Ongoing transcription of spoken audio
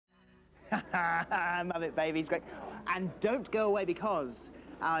Love it, baby. It's great. And don't go away because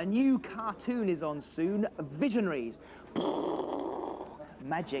our new cartoon is on soon, Visionairies.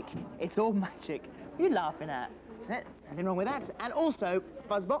 Magic. It's all magic. What are you laughing at? Nothing wrong with that. And also,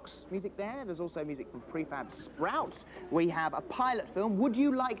 Fuzzbox, music there. There's also music from Prefab Sprout. We have a pilot film. Would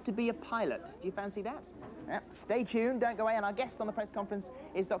you like to be a pilot? Do you fancy that? Yeah. Stay tuned, don't go away. And our guest on the press conference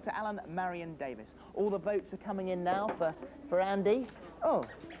is Dr. Maryon-Davis. All the votes are coming in now for Andy. Oh,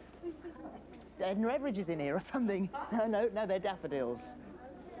 Edna Everidge is in here or something. No, they're daffodils.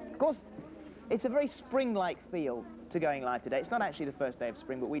 Of course, it's a very spring-like feel to going live today. It's not actually the first day of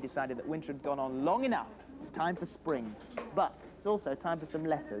spring, but we decided that winter had gone on long enough. It's time for spring, but it's also time for some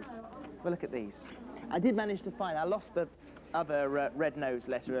letters. Well, look at these. I did manage to find, I lost the other red nose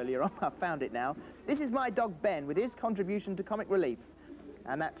letter earlier on. I found it now. This is my dog Ben with his contribution to comic relief.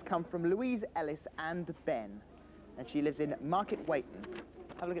 And that's come from Louise Ellis and Ben. And she lives in Market Weyton.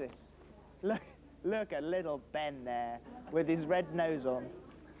 Have a look at this. Look at little Ben there with his red nose on.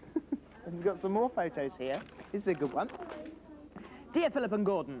 And we've got some more photos here. This is a good one. Dear Philip and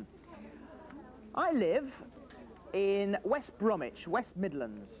Gordon, I live in West Bromwich, West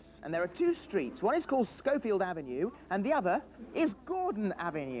Midlands, and there are two streets. One is called Schofield Avenue, and the other is Gordon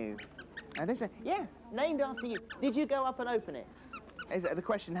Avenue. And they say, yeah, named after you. Did you go up and open it? The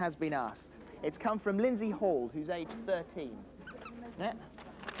question has been asked. It's come from Lindsay Hall, who's aged 13. Yeah.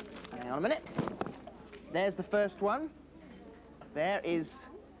 Hang on a minute. There's the first one. There is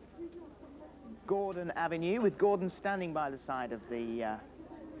Gordon Avenue, with Gordon standing by the side of the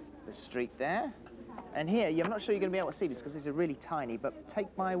street there. And here, I'm not sure you're going to be able to see this because these are really tiny, but take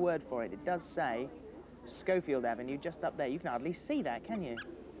my word for it, it does say Schofield Avenue just up there. You can hardly see that, can you?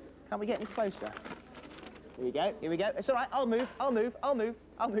 Can't we get any closer? Here we go, here we go. It's all right, I'll move.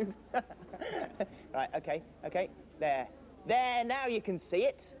 Right, okay, there. There, now you can see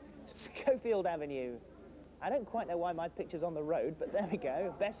it. Schofield Avenue. I don't quite know why my picture's on the road, but there we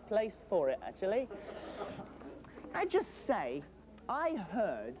go. Best place for it, actually. I just say, I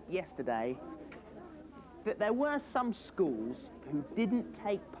heard yesterday that there were some schools who didn't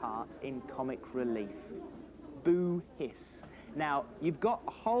take part in comic relief. Boo hiss. Now, you've got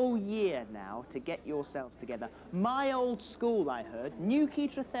a whole year now to get yourselves together. My old school, I heard, Newquay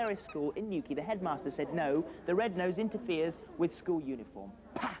Tretheris School in Newquay, the headmaster said, no, the red nose interferes with school uniform.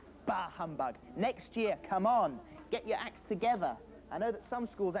 Pah! Bah humbug. Next year, come on, get your acts together. I know that some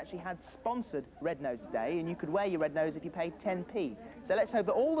schools actually had sponsored Red Nose Day, and you could wear your red nose if you paid 10p. So let's hope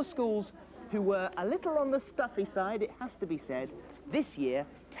that all the schools who were a little on the stuffy side, it has to be said, this year,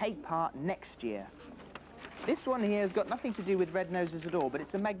 take part next year. This one here has got nothing to do with red noses at all, but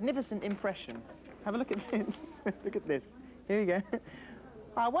it's a magnificent impression. Have a look at this. Look at this. Here you go.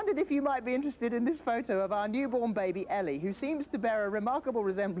 I wondered if you might be interested in this photo of our newborn baby, Ellie, who seems to bear a remarkable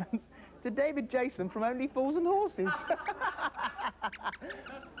resemblance to David Jason from Only Fools and Horses.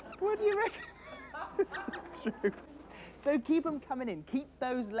 What do you reckon? It's true. So keep them coming in. Keep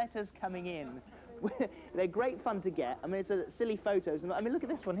those letters coming in. They're great fun to get. I mean, it's a silly photos. I mean, look at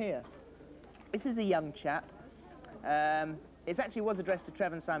this one here. This is a young chap. It actually was addressed to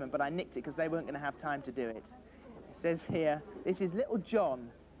Trev and Simon, but I nicked it because they weren't going to have time to do it. It says here, this is little John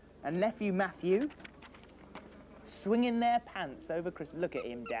and nephew Matthew swinging their pants over Christmas. Look at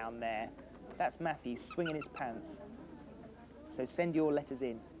him down there. That's Matthew swinging his pants. So send your letters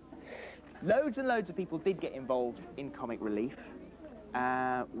in. Loads and loads of people did get involved in comic relief.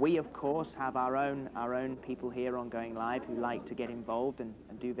 We, of course, have our own people here on Going Live who like to get involved and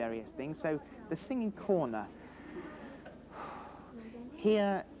do various things. So the Singing Corner,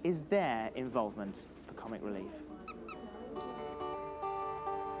 here is their involvement for comic relief.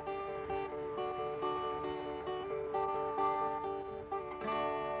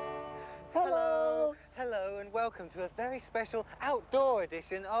 Hello and welcome to a very special outdoor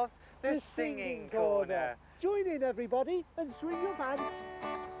edition of the Singing Corner. Join in, everybody, and swing your pants.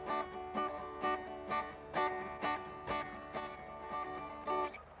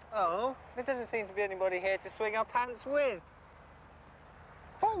 Oh, there doesn't seem to be anybody here to swing our pants with.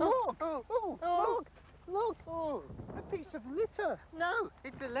 Oh, look! Look! Oh, a piece of litter. No,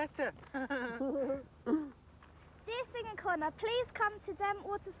 it's a letter. Dear Singing Corner, please come to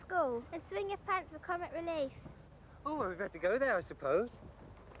Water School and swing your pants for comic relief. Oh, well, we've got to go there, I suppose.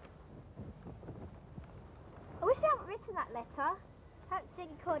 I wish I hadn't written that letter. Hope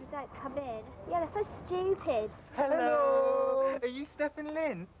Singing Corner don't come in. Yeah, they're so stupid. Hello! Are you Steph and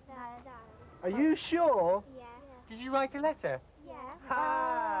Lynn? No. Are you sure? Yeah. Did you write a letter? Yeah.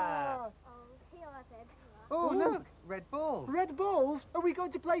 Ha! Oh, here I did. Oh, look, red balls. Red balls? Are we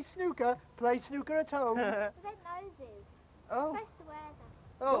going to play snooker? Play snooker at home. But they're noses. Oh. You're supposed to wear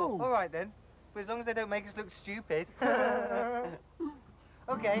them. Oh, all right then. But as long as they don't make us look stupid.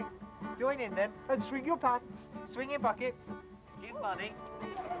 Okay, join in then. And swing your pants. Swing your buckets. Give money.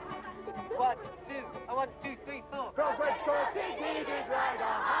 1, 2, 1, 2, 3, 4. Prophet's got it, he did right,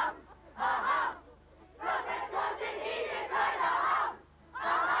 aha, aha. Prophet's got it, he did right, aha,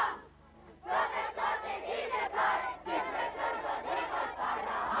 aha. Prophet's got it, he did right. His returns on him was fine,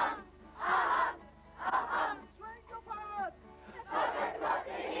 aha, aha, aha. Swing your pants. Prophet's got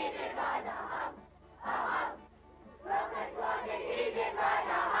it, he did right, aha, aha. Prophet's got it, he did right,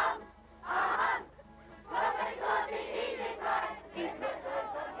 aha, aha. Prophet's got it, he did right. His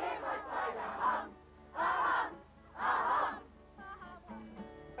returns on him was fine, aha, aha, aha.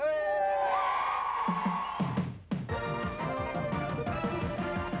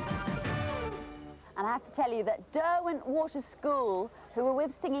 And I have to tell you that Derwent Water School, who were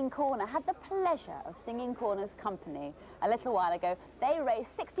with Singing Corner, had the pleasure of Singing Corner's company a little while ago. They raised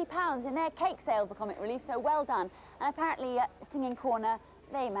 £60 in their cake sale for Comic Relief, so well done. And apparently Singing Corner,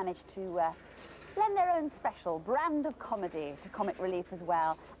 they managed to lend their own special brand of comedy to Comic Relief as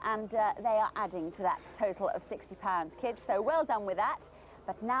well. And they are adding to that total of £60, kids, so well done with that.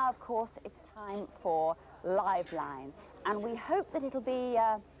 But now, of course, it's time for Liveline. And we hope that it'll be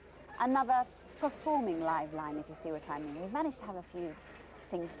another performing Liveline, if you see what I mean. We've managed to have a few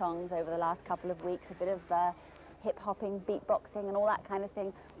sing-songs over the last couple of weeks, a bit of hip-hopping, beatboxing and all that kind of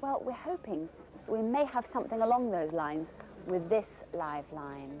thing. Well, we're hoping we may have something along those lines with this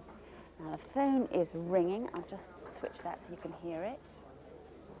Liveline. Now, the phone is ringing. I'll just switch that so you can hear it.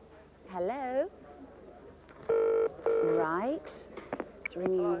 Hello? Right. It's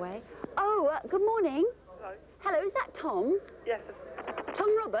ringing away. Oh, good morning. Hello. Hello, is that Tom? Yes.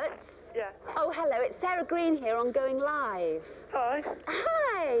 Tom Roberts? Yeah. Oh, hello, it's Sarah Green here on Going Live. Hi.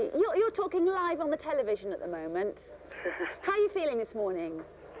 Hi! You're talking live on the television at the moment. How are you feeling this morning?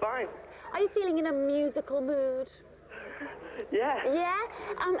 Fine. Are you feeling in a musical mood? Yeah. Yeah?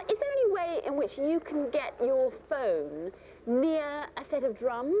 Is there any way in which you can get your phone near a set of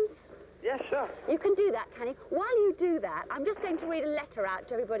drums? Yeah, sure. You can do that, can you? While you do that, I'm just going to read a letter out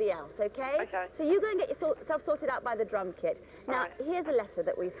to everybody else, okay? Okay. So you go and get yourself sorted out by the drum kit. Now, Right. here's a letter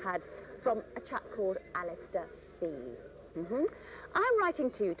that we've had from a chap called Alistair Fee. I'm writing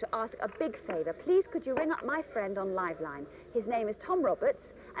to you to ask a big favour. Please, could you ring up my friend on Liveline? His name is Tom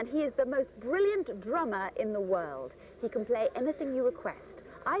Roberts, and he is the most brilliant drummer in the world. He can play anything you request.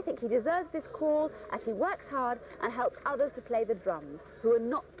 I think he deserves this call as he works hard and helps others to play the drums who are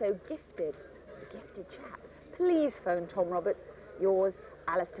not so gifted. A gifted chap. Please phone Tom Roberts. Yours,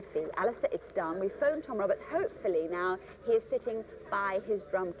 Alistair Fee. Alistair, it's done. We've phoned Tom Roberts. Hopefully now he is sitting by his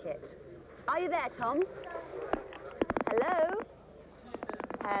drum kit. Are you there, Tom? Hello?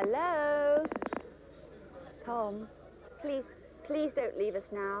 Hello? Tom, please don't leave us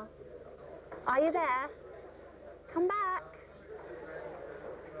now. Are you there? Come back.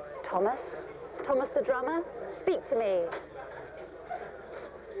 Thomas the drummer, speak to me.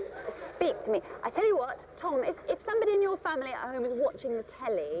 Speak to me. I tell you what, Tom, if somebody in your family at home is watching the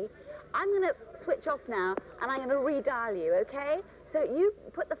telly, I'm going to switch off now and I'm going to redial you, okay? So you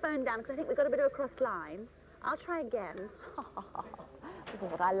put the phone down because I think we've got a bit of a cross line. I'll try again. This is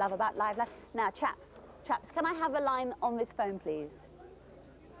what I love about Liveline. Now, chaps, can I have a line on this phone, please?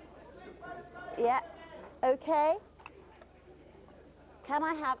 Yeah, okay. Can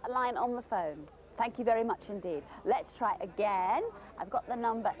I have a line on the phone? Thank you very much indeed. Let's try again. I've got the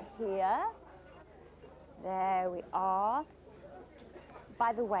number here. There we are.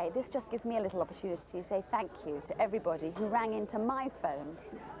 By the way, this just gives me a little opportunity to say thank you to everybody who rang into my phone.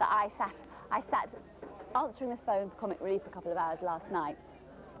 That I sat answering the phone for Comic Relief for a couple of hours last night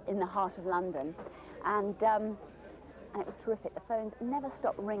in the heart of London, and it was terrific. The phones never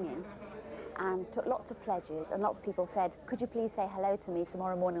stopped ringing, and took lots of pledges, and lots of people said, could you please say hello to me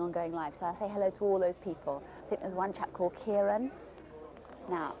tomorrow morning on Going Live? So I say hello to all those people. I think there's one chap called Kieran.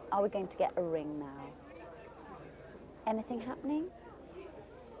 Now, are we going to get a ring now? Anything happening?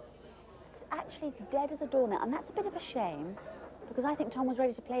 It's actually dead as a doornail, and that's a bit of a shame, because I think Tom was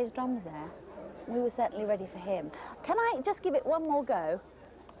ready to play his drums there. We were certainly ready for him. Can I just give it one more go?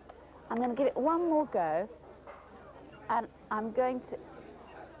 I'm going to give it one more go, and I'm going to...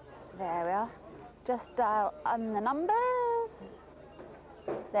 There we are. Just dial on the numbers.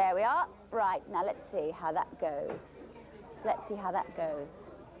 There we are. Right, now let's see how that goes. Let's see how that goes.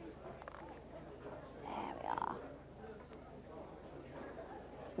 There we are.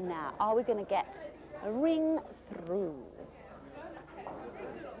 Now, are we going to get a ring through?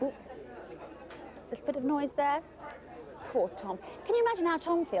 Ooh. There's a bit of noise there. Poor Tom. Can you imagine how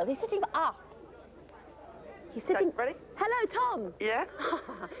Tom feels? He's sitting... Ah! He's sitting... Okay, ready? Hello, Tom. Yeah?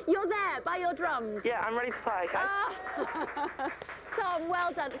 You're there by your drums. Yeah, I'm ready to play, okay? Tom,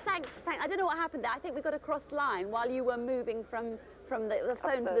 well done. Thanks. I don't know what happened there. I think we got a crossed line while you were moving from the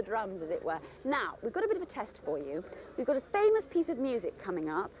phone to the drums, as it were. Now, we've got a bit of a test for you. We've got a famous piece of music coming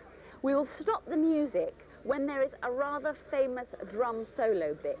up. We will stop the music when there is a rather famous drum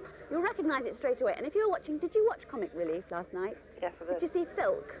solo bit. You'll recognise it straight away. And if you're watching, did you watch Comic Relief last night? Yes, I did. Did you see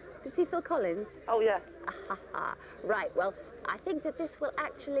Philk? Did you see Phil Collins? Oh, yeah. Right, well, I think that this will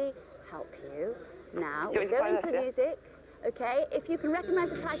actually help you. Now, You we'll want me to go play into this, the yeah? music, okay? If you can recognise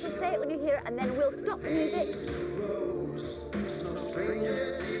the title, say it when you hear it, and then we'll stop the music.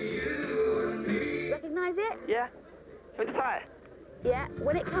 Recognise it? Yeah? You want me to play it? Yeah,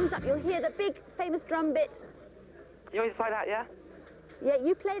 when it comes up, you'll hear the big, famous drum bit. You want me to play that, yeah? Yeah,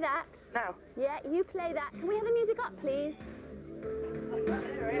 you play that. Now? Yeah, you play that. Can we have the music up, please?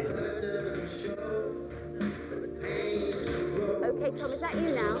 Okay, Tom, is that you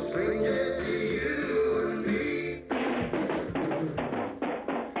now?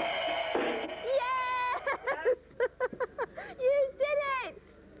 Yes! You did it!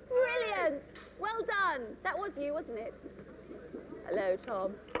 Brilliant! Well done. That was you, wasn't it? Hello,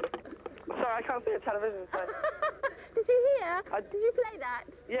 Tom. Sorry, I can't see the television, so... Did you hear? Did you play that?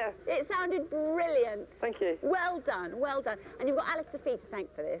 Yeah. It sounded brilliant. Thank you. Well done, well done. And you've got Alistair Fee to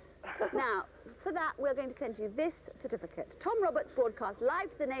thank for this. Now, for that, we're going to send you this certificate. Tom Roberts broadcast live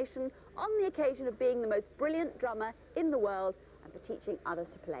to the nation on the occasion of being the most brilliant drummer in the world and for teaching others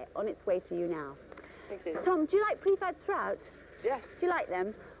to play. On its way to you now. Thank you. Tom, do you like Prefab Sprout? Yeah. Do you like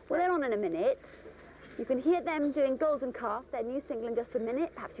them? Well, they're on in a minute. You can hear them doing Golden Calf, their new single, in just a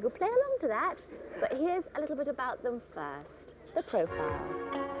minute. Perhaps you could play along to that. But here's a little bit about them first. The profile.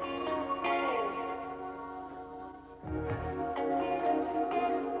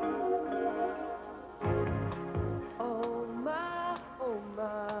 Oh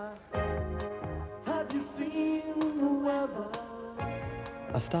my, have you seen the weather?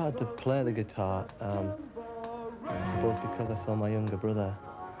 I started to play the guitar, I suppose because I saw my younger brother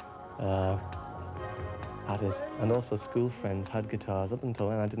at it, and also school friends had guitars. Up until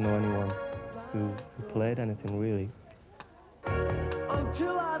then, I didn't know anyone who played anything really.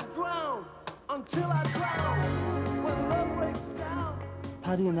 Until I drown, when love breaks down.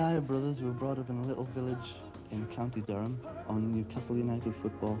 Paddy and I are brothers. We were brought up in a little village in County Durham on Newcastle United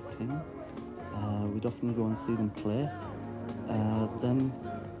football team. We'd often go and see them play. Then,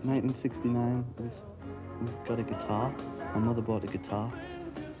 1969, we got a guitar. My mother bought a guitar,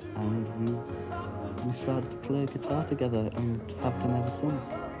 and we started to play guitar together and have done ever since.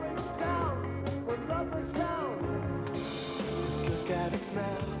 When love breaks down. Look at us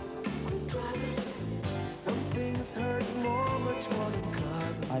now. I'm driving. Some things hurt much more than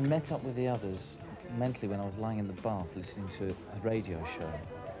cars. I met up with the others mentally when I was lying in the bath listening to a radio show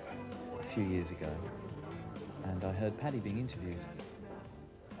a few years ago, and I heard Paddy being interviewed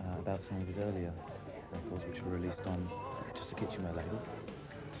about some of his earlier records which were released on Just a Kitchenware label.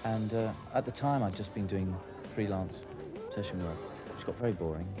 And at the time I'd just been doing freelance session work, which got very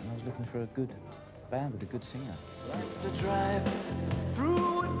boring, and I was looking for a good band with a good singer. It's a drive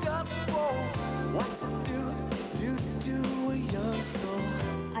through a dust bowl. What's it do a young soul?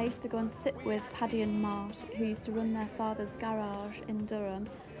 I used to go and sit with Paddy and Mart, who used to run their father's garage in Durham.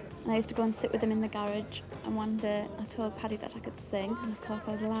 And I used to go and sit with them in the garage, and one day I told Paddy that I could sing, and of course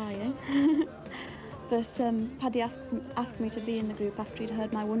I was lying. But Paddy asked me to be in the group after he'd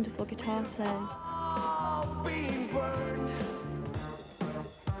heard my wonderful guitar playing.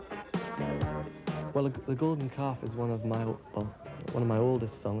 Well, the Golden Calf is one of my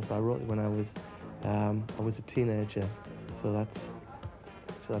oldest songs. I wrote it when I was a teenager, so that's.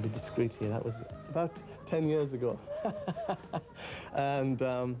 Should I be discreet here? That was about 10 years ago. And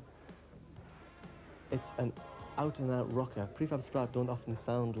it's an out-and-out rocker. Prefab Sprout don't often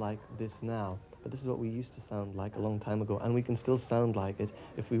sound like this now, but this is what we used to sound like a long time ago, and we can still sound like it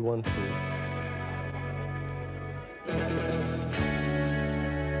if we want to.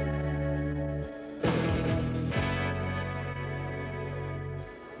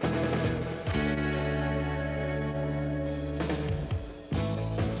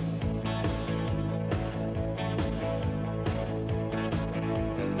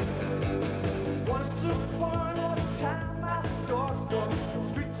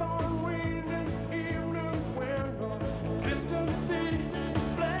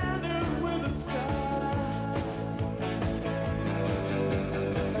 With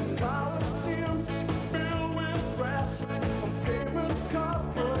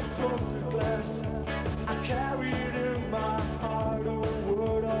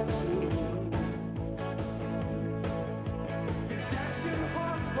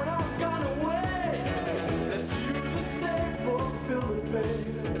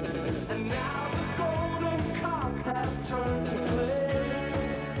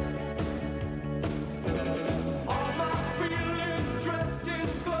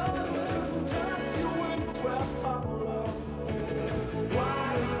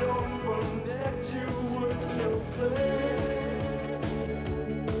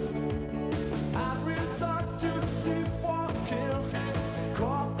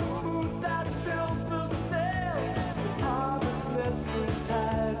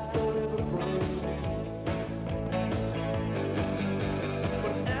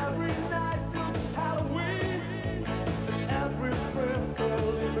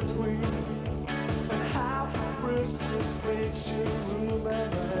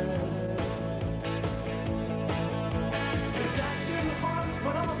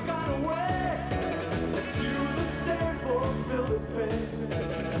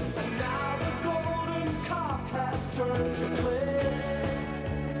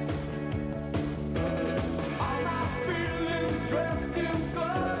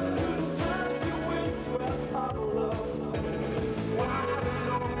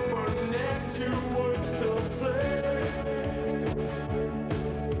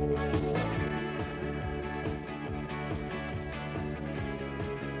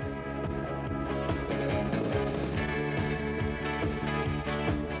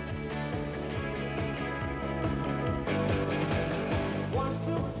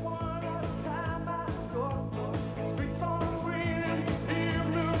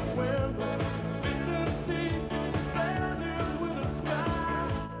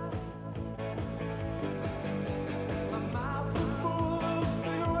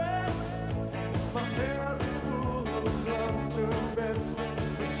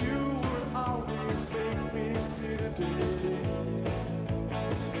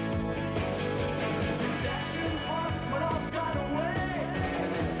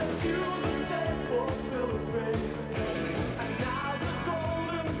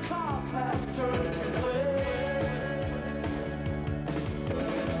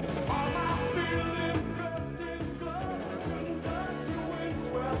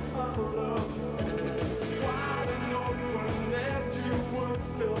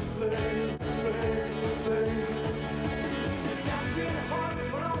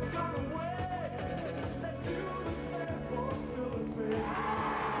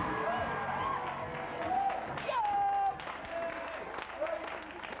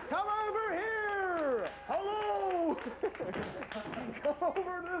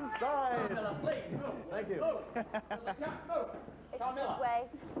Offside! Thank you. It's this way.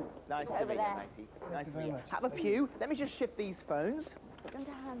 Nice to Over meet you, there. matey. Nice to meet you. Have a pew. Let me just shift these phones. Put them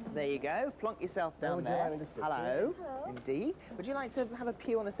down. There you go. Plonk yourself down there. Hello. Hello. Indeed. Would you like to have a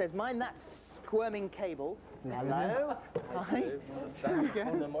pew on the stairs? Mind that squirming cable. Hello. Hi. There you go.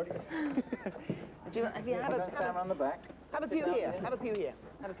 Have you have on the back. Have a pew here. Have a pew here.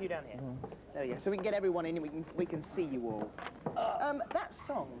 Have a pew down here. There we go. So we can get everyone in and we can see you all. That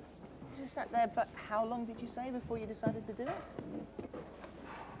song, you just sat there, but how long did you say before you decided to do it?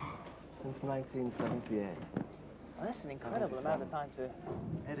 Since 1978. Well, that's an incredible amount of time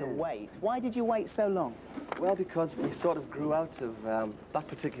to wait. Why did you wait so long? Well, because we sort of grew out of that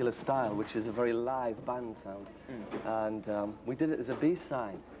particular style, which is a very live band sound. And we did it as a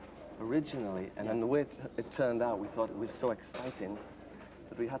B-side originally, and then the way it turned out, we thought it was so exciting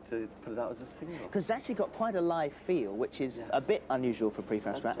that we had to put it out as a single. Because it's actually got quite a live feel, which is a bit unusual for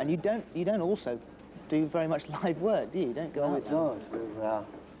Prefab Sprout, and you don't also do very much live work, do you? You don't go No, out. we don't.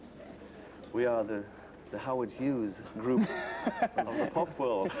 We are the Howard Hughes group of the pop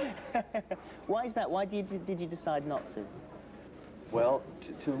world. Why is that? Why did you decide not to? Well,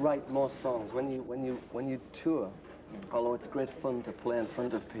 to write more songs. When you tour, although it's great fun to play in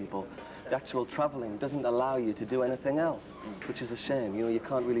front of people, the actual travelling doesn't allow you to do anything else, which is a shame. You know, you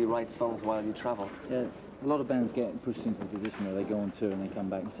can't really write songs while you travel. Yeah, a lot of bands get pushed into the position where they go on tour and they come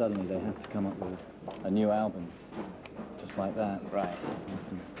back and suddenly they have to come up with a new album, just like that. Right.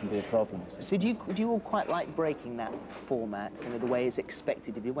 It can be a problem. So do you all quite like breaking that format, you know, the way it's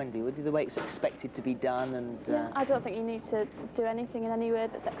expected to be? Wendy, would you the way it's expected to be done? And yeah, I don't think you need to do anything in any way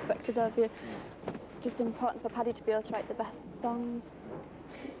that's expected of you. Just important for Paddy to be able to write the best songs,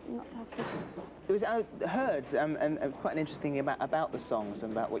 not to have to. It was heard, and quite an interesting thing about the songs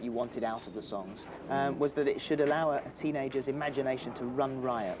and about what you wanted out of the songs was that it should allow a teenager's imagination to run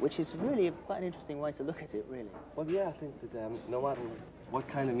riot, which is really quite an interesting way to look at it, really. Well, yeah, I think that no matter what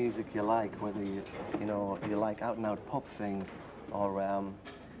kind of music you like, whether you like out and out pop things, or I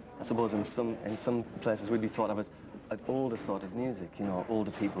suppose in some places we'd be thought of as an older sort of music. You know,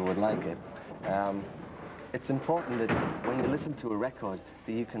 older people would like it. It's important that when you listen to a record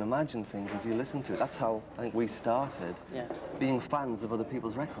that you can imagine things as you listen to it. That's how I think we started, being fans of other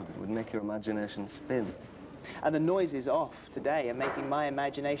people's records. It would make your imagination spin. And the noise is off today and making my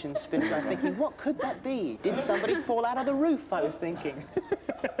imagination spin. I'm thinking, what could that be? Did somebody fall out of the roof, I was thinking.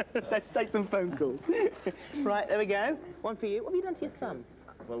 Let's take some phone calls. Right, there we go. One for you. What have you done to your thumb?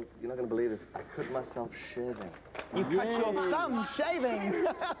 Well, you're not going to believe this. I cut myself shaving. You cut your thumb shaving?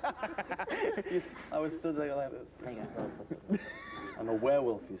 I was stood there like this. There you go. I'm a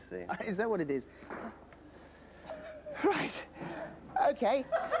werewolf, you see. Is that what it is? Right. Okay.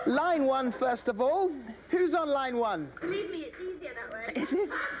 Line one, first of all. Who's on line one? Believe me, it's easier that way. Is it?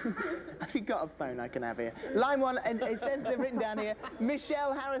 Have you got a phone I can have here? Line one, and it says they're written down here,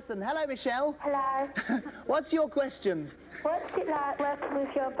 Michelle Harrison. Hello, Michelle. Hello. What's your question? What's it like working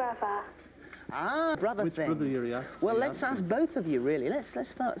with your brother? Ah, brother Which thing. brother are you asking? Well, let's ask both of you, really. Let's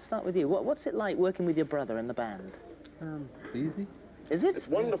start with you. What's it like working with your brother in the band? Easy. Is it? It's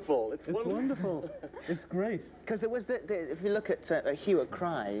wonderful. It's wonderful. It's great. Because there was if you look at Hugh at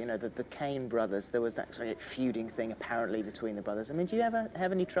Cry, you know, the Kane brothers, there was that sort of feuding thing apparently between the brothers. I mean, do you ever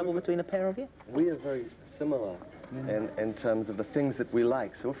have any trouble between the pair of you? We are very similar in terms of the things that we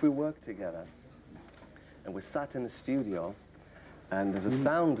like. So if we work together and we're sat in the studio and there's a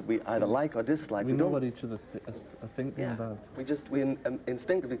sound we either like or dislike, we know what each other are thinking about. We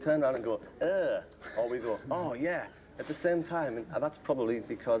instinctively turn around and go, or we go, oh yeah, at the same time, and that's probably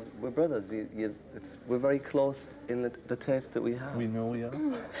because we're brothers. We're very close in the taste that we have. We know we are.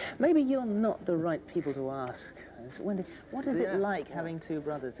 Maybe you're not the right people to ask. Wendy, what is it like having two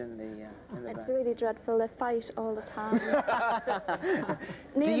brothers in the band? It's really dreadful. They fight all the time.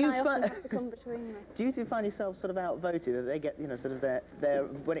 Neil and I often have to come between them. Do you two find yourselves sort of outvoted, that they get, you know, sort of their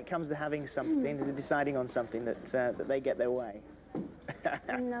when it comes to having something, deciding on something, that they get their way?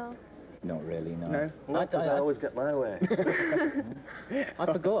 No. Not really, no. No? Not because I always get my way. I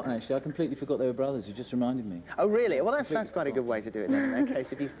forgot, actually. I completely forgot they were brothers. You just reminded me. Oh, really? Well, that's quite a good way to do it then, in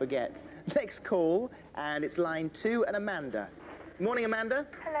case if you forget. Next call, and it's line 2 and Amanda. Morning, Amanda.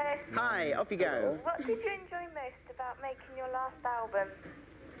 Hello. Hi, off you go. What did you enjoy most about making your last album?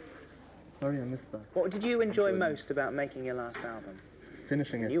 Sorry, I missed that. What did you enjoy most about making your last album?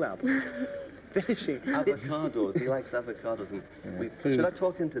 Finishing it. New album. Finishing. Avocados. He likes avocados. And should I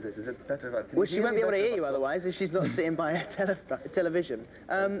talk into this? Is it better if I... Well, she won't be able to hear you otherwise if she's not sitting by a television.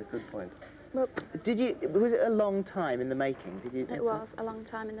 That's a good point. Well, was it a long time in the making? It was a long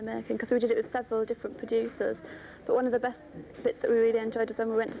time in the making because we did it with several different producers. But one of the best bits that we really enjoyed was when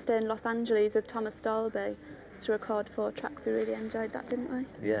we went to stay in Los Angeles with Thomas Dolby to record 4 tracks. We really enjoyed that, didn't we?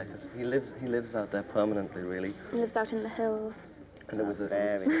 Yeah, because he lives out there permanently, really. He lives out in the hills. And it was a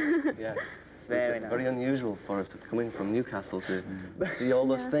yes. Very nice. Very unusual for us to come in from Newcastle to see all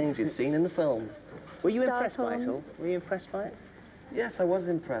those things you'd seen in the films. Were you impressed by it all? Were you impressed by it? Yes, I was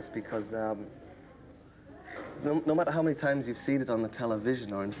impressed because no matter how many times you've seen it on the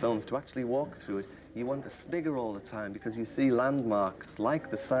television or in films, to actually walk through it, you want to snigger all the time because you see landmarks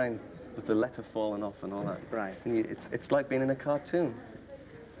like the sign with the letter falling off and all that. Right. And it's like being in a cartoon.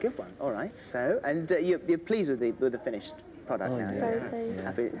 Good one. All right. So, and you're pleased with the finished product now? Very pleased.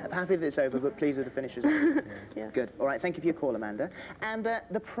 Happy that it's over, but pleased with the finish as well. Yeah. Good. All right. Thank you for your call, Amanda. And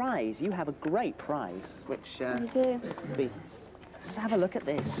the prize, you have a great prize, which You do. let's have a look at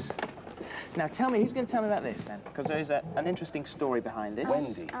this. Now, tell me, who's going to tell me about this, then? Because there's an interesting story behind this.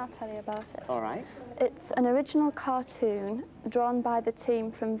 Wendy. I'll tell you about it. All right. It's an original cartoon drawn by the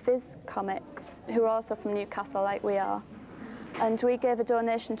team from Viz Comics, who are also from Newcastle, like we are. And we gave a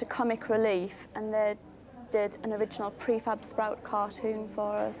donation to Comic Relief, and they did an original Prefab Sprout cartoon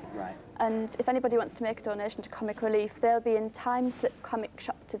for us. Right. And if anybody wants to make a donation to Comic Relief, they'll be in Time Slip Comic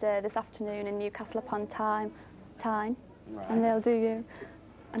Shop today, this afternoon, in Newcastle upon Tyne. Right. And they'll do you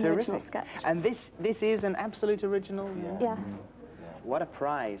an original Terrific. sketch. And this is an absolute original? Yes. What a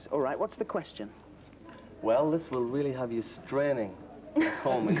prize. All right, what's the question? Well, this will really have you straining at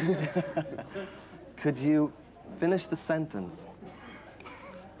home. Could you finish the sentence?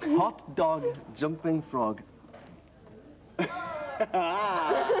 Hot dog, jumping frog. And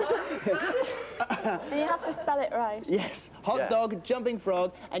you have to spell it right. Yes, hot dog, jumping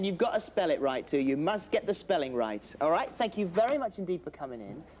frog, and you've got to spell it right too. You must get the spelling right. All right, thank you very much indeed for coming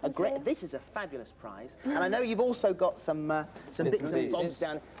in. This is a fabulous prize, and I know you've also got some bits and bobs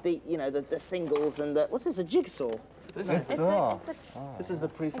down. The singles and the what's this? A jigsaw. This is the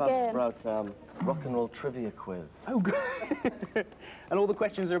Prefab Sprout rock and roll trivia quiz. Oh, good. And all the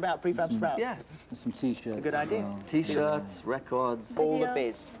questions are about Prefab Sprout. Yes. And some T-shirts. A good idea. T-shirts, records, all the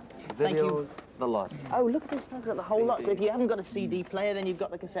biz. videos, the lot. Oh, look at this, thanks at the whole lot. So if you haven't got a CD player, then you've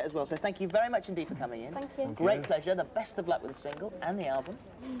got the cassette as well. So thank you very much indeed for coming in. Thank you. Great pleasure. The best of luck with the single and the album.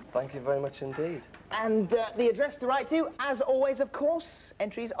 Thank you very much indeed. And the address to write to, as always, of course,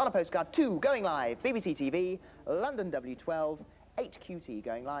 entries on a postcard to Going Live, BBC TV, London W12, 8QT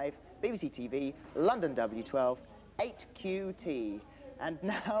Going Live, BBC TV, London W12, 8QT. And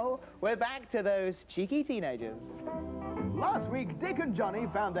now, we're back to those cheeky teenagers. Last week, Dick and Johnny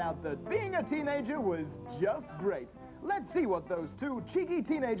found out that being a teenager was just great. Let's see what those two cheeky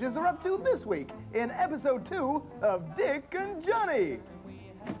teenagers are up to this week in episode 2 of Dick and Johnny.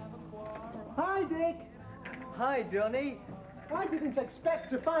 Hi, Dick. Hi, Johnny. I didn't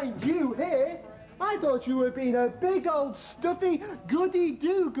expect to find you here. I thought you were being a big old stuffy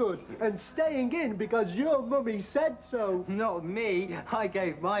goody-do-good and staying in because your mummy said so. Not me. I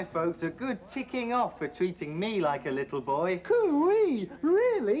gave my folks a good ticking off for treating me like a little boy. Cooey!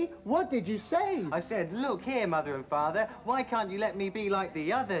 Really? What did you say? I said, look here, Mother and Father, why can't you let me be like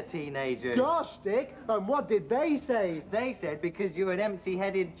the other teenagers? Gosh, Dick, and what did they say? They said because you're an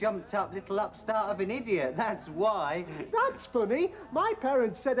empty-headed, jumped-up little upstart of an idiot. That's why. That's funny. My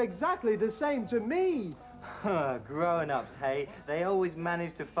parents said exactly the same to me. Grown-ups, hey, they always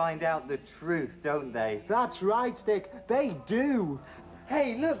manage to find out the truth, don't they? That's right, Dick, they do.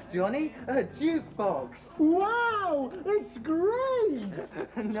 Hey, look, Johnny, a jukebox. Wow, it's great.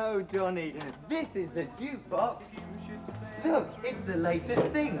 No, Johnny, this is the jukebox. Look, it's the latest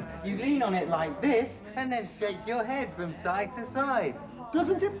thing. You lean on it like this and then shake your head from side to side.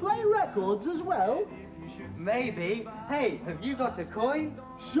 Doesn't it play records as well? Maybe. Hey, have you got a coin?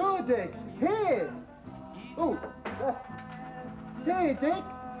 Sure, Dick. Here. Oh. Here, Dick.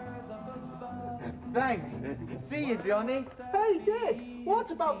 Thanks. See you, Johnny. Hey, Dick, what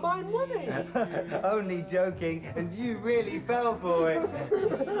about my money? Only joking, and you really fell for it.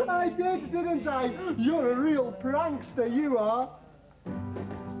 I did, didn't I? You're a real prankster, you are.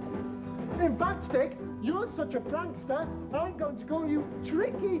 In fact, Dick, you're such a prankster, I'm going to call you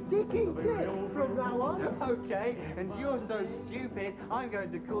Tricky Dicky Dick from now on. Okay, and you're so stupid, I'm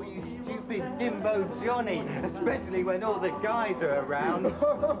going to call you Stupid Dimbo Johnny, especially when all the guys are around.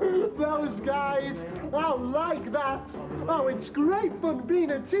 Those guys, I'll like that. Oh, it's great fun being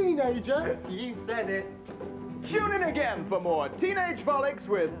a teenager. You said it. Tune in again for more Teenage Frolics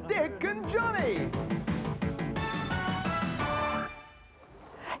with Dick and Johnny.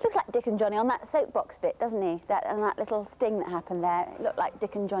 Looks like Dick Dick and Johnny on that soapbox bit, doesn't he? And that little sting that happened there. It looked like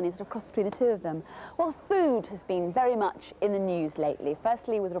Dick and Johnny, sort of cross between the two of them. Well, food has been very much in the news lately.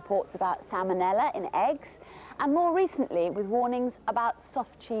 Firstly, with reports about salmonella in eggs, and more recently with warnings about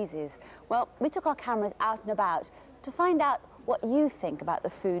soft cheeses. Well, we took our cameras out and about to find out what you think about the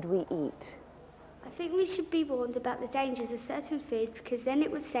food we eat. I think we should be warned about the dangers of certain foods, because then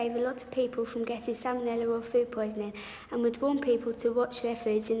it would save a lot of people from getting salmonella or food poisoning, and would warn people to watch their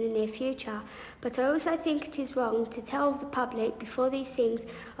foods in the near future. But I also think it is wrong to tell the public before these things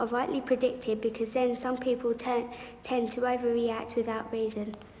are rightly predicted, because then some people tend to overreact without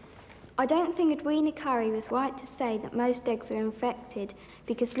reason. I don't think Edwina Curry was right to say that most eggs are infected,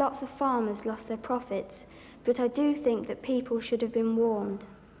 because lots of farmers lost their profits. But I do think that people should have been warned.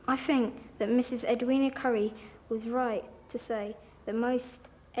 I think that Mrs. Edwina Curry was right to say that most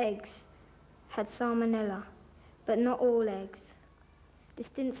eggs had salmonella, but not all eggs. This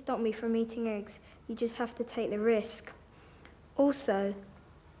didn't stop me from eating eggs. You just have to take the risk. Also,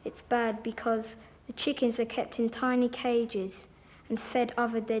 it's bad because the chickens are kept in tiny cages and fed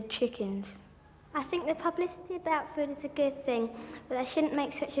other dead chickens. I think the publicity about food is a good thing, but they shouldn't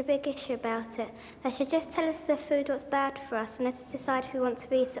make such a big issue about it. They should just tell us the food what's bad for us and let us decide if we want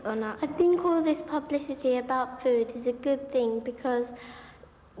to eat it or not. I think all this publicity about food is a good thing, because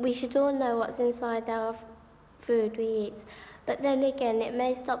we should all know what's inside our food we eat. But then again, it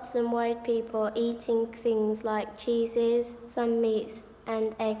may stop some worried people eating things like cheeses, some meats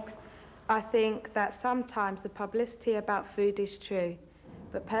and eggs. I think that sometimes the publicity about food is true.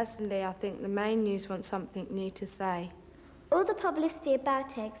 But personally, I think the main news wants something new to say. All the publicity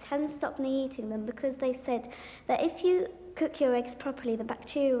about eggs hasn't stopped me eating them, because they said that if you cook your eggs properly, the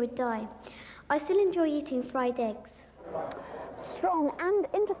bacteria would die. I still enjoy eating fried eggs. Strong and,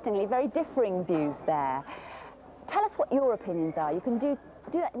 interestingly, very differing views there. Tell us what your opinions are. You can do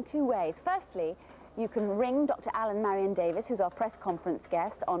that in two ways. Firstly, you can ring Dr. Alan Maryon-Davis, who's our press conference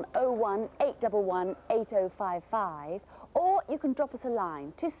guest, on 01 811 8055, or you can drop us a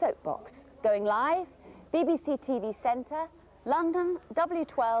line to Soapbox, going live, BBC TV Centre, London,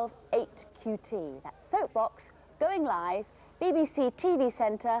 W12 8QT. That's Soapbox, going live, BBC TV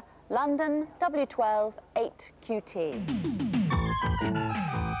Centre, London, W12 8QT.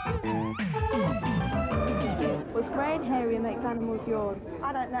 What's grey and hairy and makes animals yawn?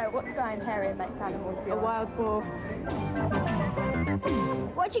 I don't know. What's grey and hairy and makes animals yawn? A wild boar.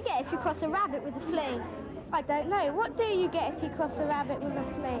 What do you get if you cross a rabbit with a flea? I don't know. What do you get if you cross a rabbit with a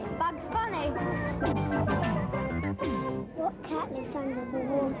flea? Bugs Bunny. What cat lives under the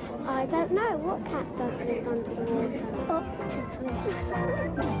water? I don't know. What cat does live under the water? Octopus.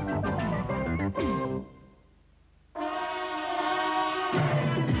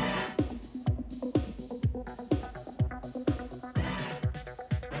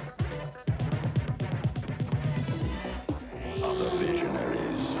 Are the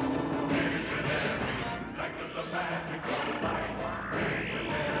Visionairies. Knights of the magical light.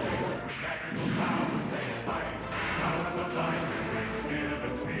 Visionaries, magical powers they fight. Powers of light which give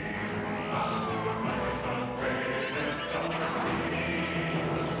and speed. Powers to accomplish the greatest of deeds.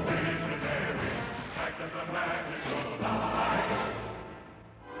 Visionaries, knights of the magical light.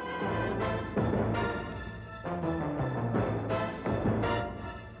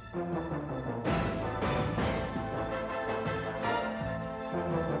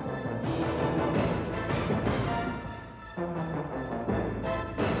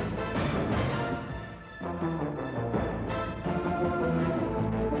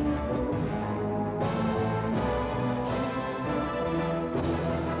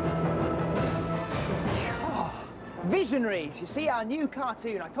 Visionaries, you see, our new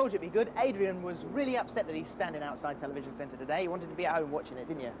cartoon. I told you it'd be good. Adrian was really upset that he's standing outside Television Centre today. He wanted to be at home watching it,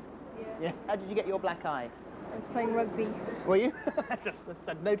 didn't you? Yeah. How did you get your black eye? I was playing rugby. Were you? Just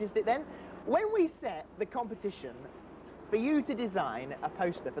noticed it then. When we set the competition for you to design a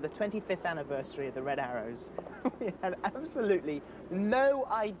poster for the 25th anniversary of the Red Arrows, we had absolutely no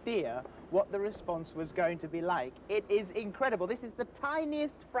idea what the response was going to be like. It is incredible. This is the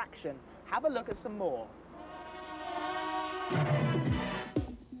tiniest fraction. Have a look at some more.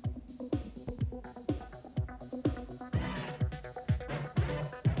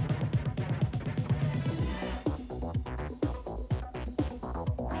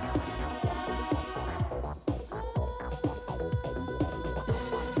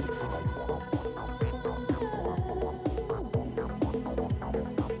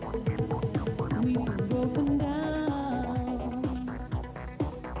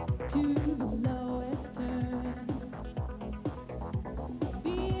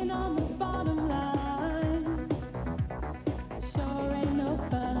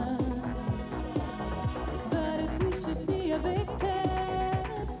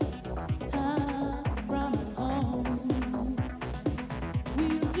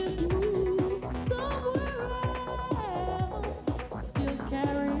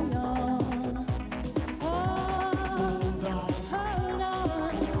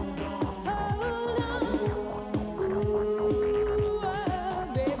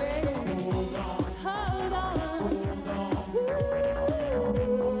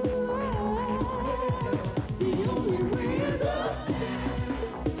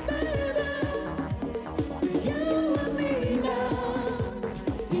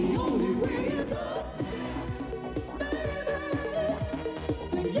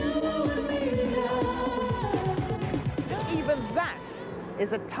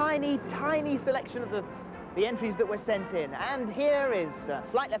 is a tiny, tiny selection of the entries that were sent in. And here is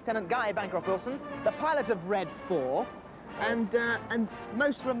Flight Lieutenant Guy Bancroft-Wilson, the pilot of Red 4. And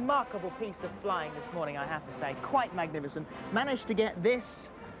most remarkable piece of flying this morning, I have to say. Quite magnificent. Managed to get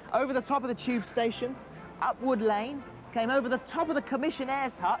this over the top of the tube station, up Wood Lane, came over the top of the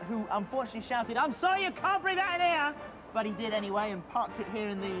commissionaire's hut, who unfortunately shouted, "I'm sorry you can't bring that in here!" But he did anyway and parked it here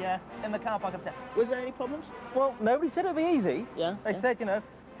in the car park of town. Was there any problems? Well, nobody said it'd be easy. Yeah. They said, you know,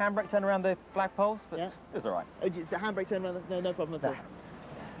 handbrake turn around the flagpoles, but it was all right. It's a handbrake turn around, no problem at all.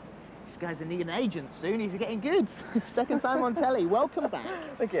 This guy's an agent soon. He's getting good. Second time on telly. Welcome back.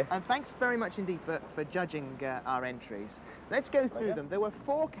 Thank you. And thanks very much indeed for judging our entries. Let's go through them. There were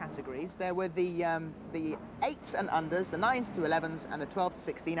 4 categories. There were the 8s and unders, the 9s to 11s, and the 12 to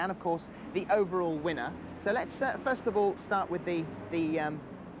 16, and of course the overall winner. So let's first of all start with the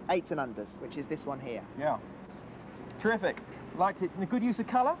 8s and unders, which is this one here. Yeah. Terrific. Liked it. In a good use of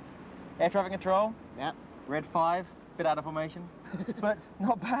colour. Air traffic control. Yeah. Red 5. Bit out of formation, but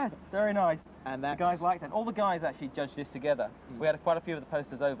not bad. Very nice. And the guys liked that. All the guys actually judged this together. We had quite a few of the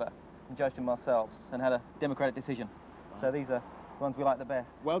posters over and judged them ourselves and had a democratic decision. Wow. So these are the ones we like the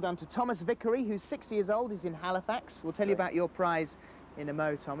best. Well done to Thomas Vickery, who's 6 years old. He's in Halifax. We'll tell you about your prize in a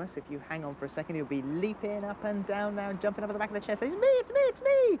mo, Thomas. If you hang on for a second, you'll be leaping up and down now and jumping over the back of the chair. Saying, "It's me, it's me, it's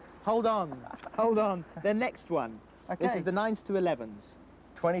me!" Hold on, hold on. The next one. Okay. This is the 9s to 11s.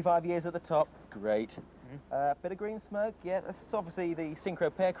 25 years at the top. Great. Bit of green smoke, yeah, that's obviously the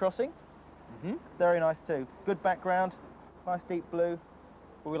synchro pair crossing. Very nice too. Good background, nice deep blue.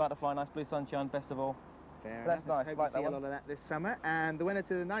 But we like to fly nice blue sunshine, best of all. That's nice, Hope like to see that a lot of that this summer. And the winner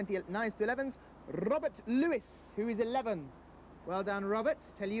to the 9s to 11s, Robert Lewis, who is 11. Well done, Robert.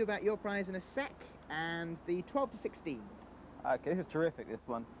 Tell you about your prize in a sec. And the 12 to 16. Okay, this is terrific, this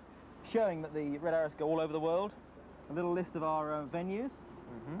one. Showing that the Red Arrows go all over the world. A little list of our venues.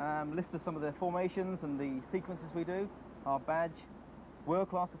 List of some of the formations and the sequences we do, our badge,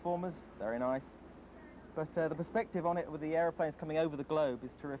 world-class performers, very nice. But the perspective on it with the aeroplanes coming over the globe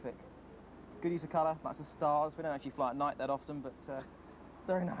is terrific. Good use of colour, lots of stars. We don't actually fly at night that often, but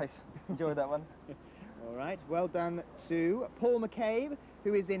very nice. Enjoyed that one. All right, well done to Paul McCabe,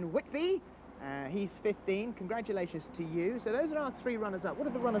 who is in Whitby. He's 15. Congratulations to you. So those are our 3 runners-up. What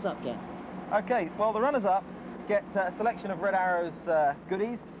did the runners-up get? Okay, well, the runners-up get a selection of Red Arrow's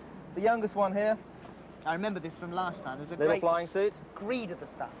goodies. The youngest one here. I remember this from last time. There's a little great flying suit. Greed of the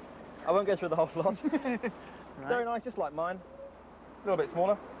stuff. I won't go through the whole lot. Right. Very nice, just like mine. A little bit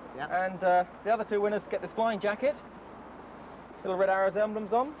smaller. Yeah. And the other 2 winners get this flying jacket. Little Red Arrows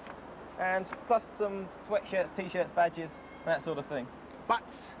emblems on. And plus some sweatshirts, t-shirts, badges, that sort of thing.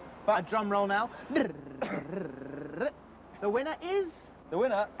 But a drum roll now. The winner is? The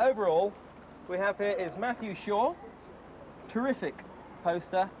winner, overall, we have here is Matthew Shaw. Terrific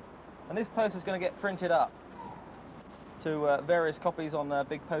poster. And this poster is going to get printed up to various copies on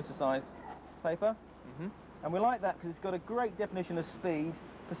big poster size paper. And we like that because it's got a great definition of speed,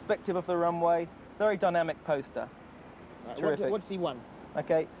 perspective of the runway, very dynamic poster. It's terrific. What's he won?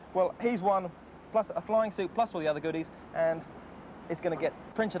 Okay, well, he's won plus a flying suit plus all the other goodies, and it's going to get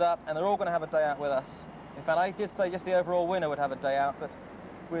printed up, and they're all going to have a day out with us. In fact, I did say just the overall winner would have a day out, but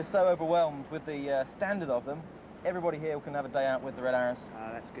we're so overwhelmed with the standard of them. Everybody here can have a day out with the Red Arrows.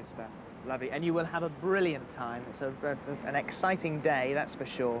 That's good stuff. Lovely. And you will have a brilliant time. It's an exciting day, that's for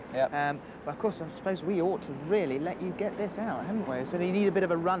sure. Yep. But of course, I suppose we ought to really let you get this out, haven't we? So you need a bit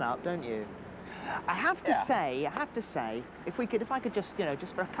of a run-up, don't you? I have to say, if I could just,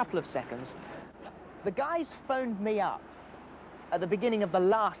 just for a couple of seconds, the guys phoned me up at the beginning of the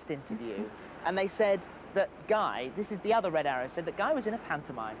last interview, and they said that Guy, this is the other Red Arrow, said that Guy was in a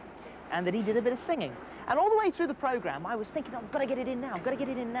pantomime, and that he did a bit of singing. And all the way through the programme, I was thinking, I've got to get it in now, I've got to get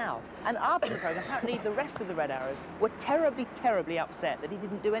it in now. And after the programme, apparently the rest of the Red Arrows were terribly, terribly upset that he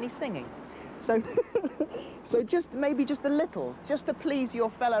didn't do any singing. So, so maybe just a little, just to please your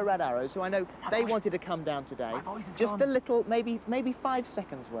fellow Red Arrows, who I know they wanted to come down today. My voice is just gone. a little, maybe 5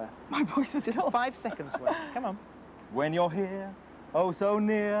 seconds worth. My voice is just gone. 5 seconds worth. Come on. When you're here, oh so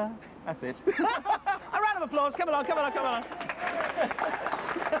near. That's it. A round of applause. Come along, come along, come along.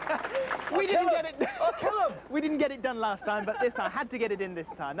 We didn't get it. I'll kill him. We didn't get it done last time, but this time I had to get it in this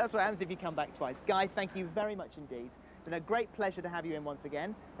time. That's what happens if you come back twice. Guy, thank you very much indeed. It's been a great pleasure to have you in once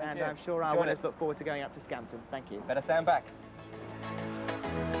again, and I'm sure our winners look forward to going up to Scampton. Thank you. Better stand back.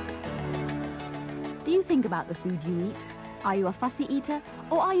 Do you think about the food you eat? Are you a fussy eater,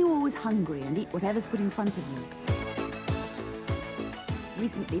 or are you always hungry and eat whatever's put in front of you?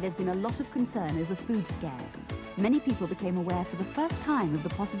 Recently, there's been a lot of concern over food scares. many people became aware for the first time of the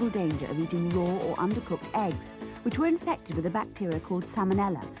possible danger of eating raw or undercooked eggs, which were infected with a bacteria called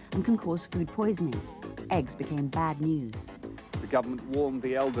salmonella and can cause food poisoning. Eggs became bad news. The government warned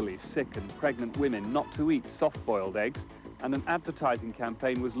the elderly, sick and pregnant women not to eat soft-boiled eggs, and an advertising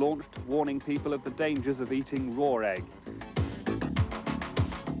campaign was launched warning people of the dangers of eating raw egg.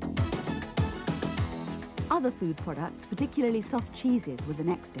 Other food products, particularly soft cheeses, were the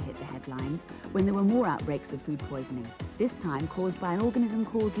next to hit the headlines when there were more outbreaks of food poisoning, this time caused by an organism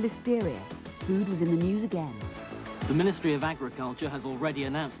called listeria. Food was in the news again. The Ministry of Agriculture has already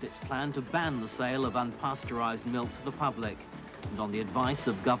announced its plan to ban the sale of unpasteurised milk to the public. And on the advice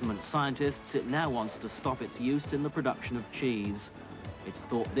of government scientists, it now wants to stop its use in the production of cheese. It's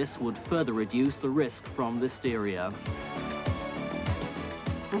thought this would further reduce the risk from listeria.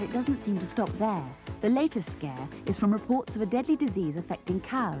 And it doesn't seem to stop there. The latest scare is from reports of a deadly disease affecting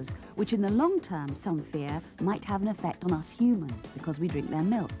cows, which in the long term, some fear, might have an effect on us humans because we drink their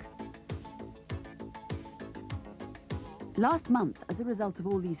milk. Last month, as a result of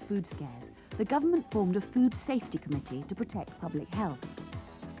all these food scares, the government formed a food safety committee to protect public health.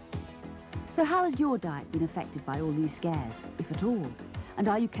 So how has your diet been affected by all these scares, if at all? And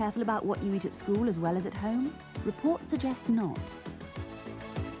are you careful about what you eat at school as well as at home? Reports suggest not.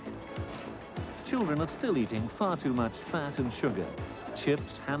 Children are still eating far too much fat and sugar.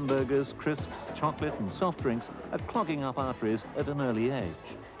 Chips, hamburgers, crisps, chocolate and soft drinks are clogging up arteries at an early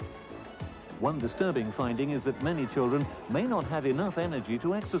age. One disturbing finding is that many children may not have enough energy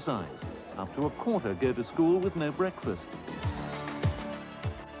to exercise. Up to a quarter go to school with no breakfast.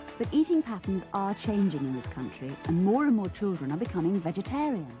 But eating patterns are changing in this country, and more children are becoming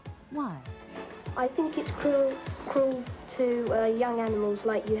vegetarian. Why? I think it's cruel to young animals,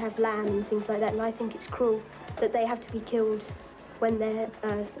 like you have lamb and things like that, and I think it's cruel that they have to be killed when they're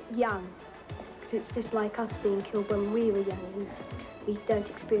young, because it's just like us being killed when we were young and we don't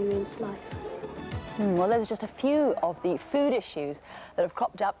experience life. Well, those are just a few of the food issues that have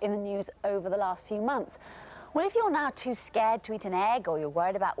cropped up in the news over the last few months. Well, if you're now too scared to eat an egg, or you're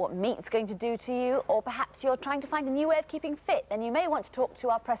worried about what meat's going to do to you, or perhaps you're trying to find a new way of keeping fit, then you may want to talk to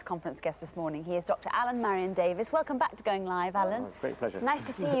our press conference guest this morning. He is Dr. Alan Maryon-Davis. Welcome back to Going Live, Alan. Oh, great pleasure. Nice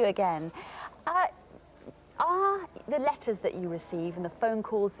to see you again. Are the letters that you receive and the phone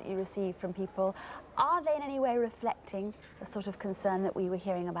calls that you receive from people, are they in any way reflecting the sort of concern that we were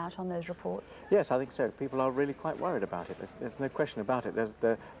hearing about on those reports? Yes, I think so. People are really quite worried about it. There's no question about it.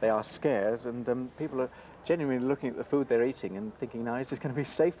 They are scares, and people are genuinely looking at the food they're eating and thinking, now, is this going to be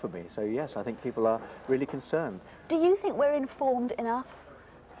safe for me? So, yes, I think people are really concerned. Do you think we're informed enough?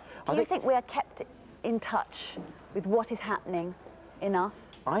 Do you think we are kept in touch with what is happening enough?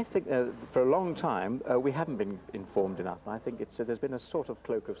 I think for a long time we haven't been informed enough. I think there's been a sort of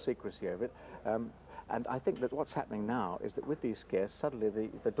cloak of secrecy over it. And I think that what's happening now is that with these scares, suddenly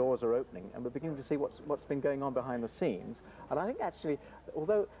the doors are opening and we're beginning to see what's been going on behind the scenes. And I think actually,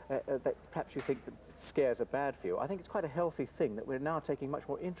 although that perhaps you think that scares are bad for you, I think it's quite a healthy thing that we're now taking much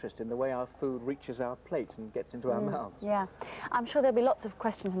more interest in the way our food reaches our plate and gets into our mouths. Yeah. I'm sure there'll be lots of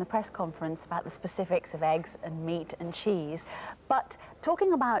questions in the press conference about the specifics of eggs and meat and cheese. But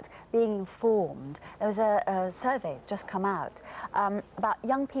talking about being informed, there was a survey that's just come out about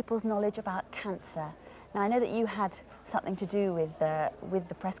young people's knowledge about cancer. Now, I know that you had something to do with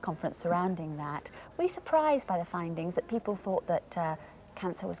the press conference surrounding that. Were you surprised by the findings that people thought that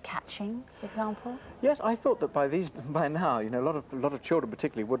cancer was catching, for example? Yes, I thought that by now, you know, a lot of children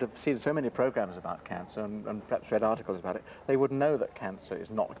particularly would have seen so many programs about cancer and perhaps read articles about it. They would know that cancer is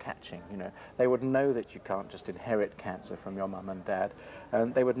not catching, you know. They would know that you can't just inherit cancer from your mum and dad.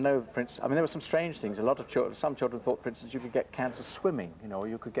 And they would know, for instance, I mean, there were some strange things. A lot of children, some children thought, for instance, you could get cancer swimming, you know, or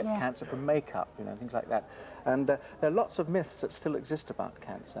you could get cancer from makeup, you know, things like that. And there are lots of myths that still exist about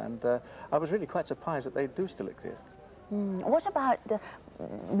cancer, and I was really quite surprised that they do still exist. What about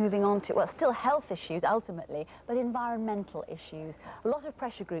moving on to, well, still health issues ultimately, but environmental issues? A lot of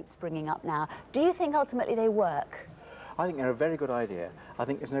pressure groups bringing up now. Do you think ultimately they work? I think they're a very good idea. I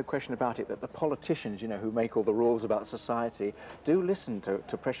think there's no question about it that the politicians, you know, who make all the rules about society, do listen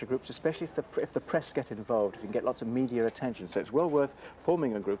to pressure groups, especially if the press get involved, if you can get lots of media attention. So it's well worth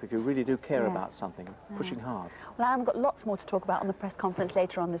forming a group if you really do care about something, pushing hard. Well, Alan, we've got lots more to talk about on the press conference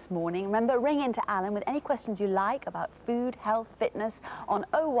later on this morning. Remember, ring in to Alan with any questions you like about food, health, fitness on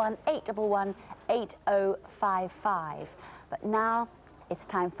 01 811 8055. But now it's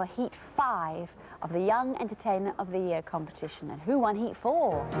time for Heat 5 of the Young Entertainer of the Year competition. And who won Heat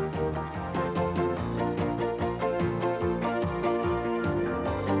 4?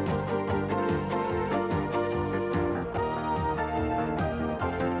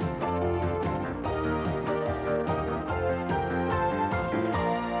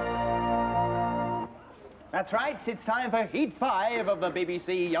 That's right, it's time for Heat 5 of the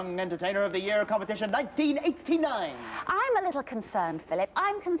BBC Young Entertainer of the Year competition 1989. I'm a little concerned, Philip.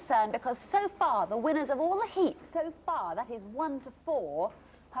 I'm concerned because so far the winners of all the heats so far, that is 1 to 4,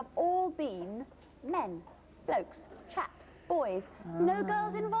 have all been men, blokes, chaps, boys. No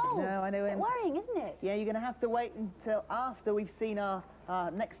girls involved. No, I know. It's a bit worrying, isn't it? Yeah, you're going to have to wait until after we've seen our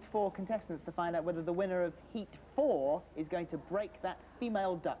next 4 contestants to find out whether the winner of Heat 4 is going to break that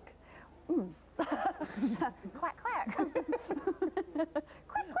female duck. Quack, quack. Quack,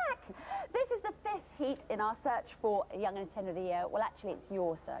 quack. This is the 5th heat in our search for a Young Entertainer of the Year. Well, actually, it's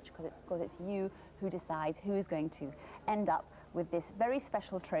your search, because it's you who decides who is going to end up with this very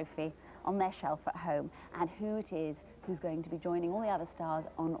special trophy on their shelf at home, and who it is who's going to be joining all the other stars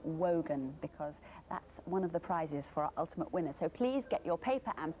on Wogan, because that's one of the prizes for our ultimate winner. So please get your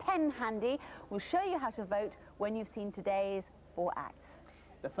paper and pen handy. We'll show you how to vote when you've seen today's 4 acts.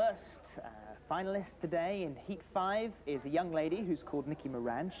 The first finalist today in Heat 5 is a young lady who's called Nikki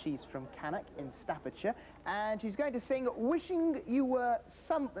Moran. She's from Cannock in Staffordshire, and she's going to sing Wishing You Were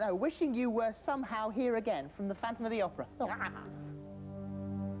Somehow Here Again from The Phantom of the Opera.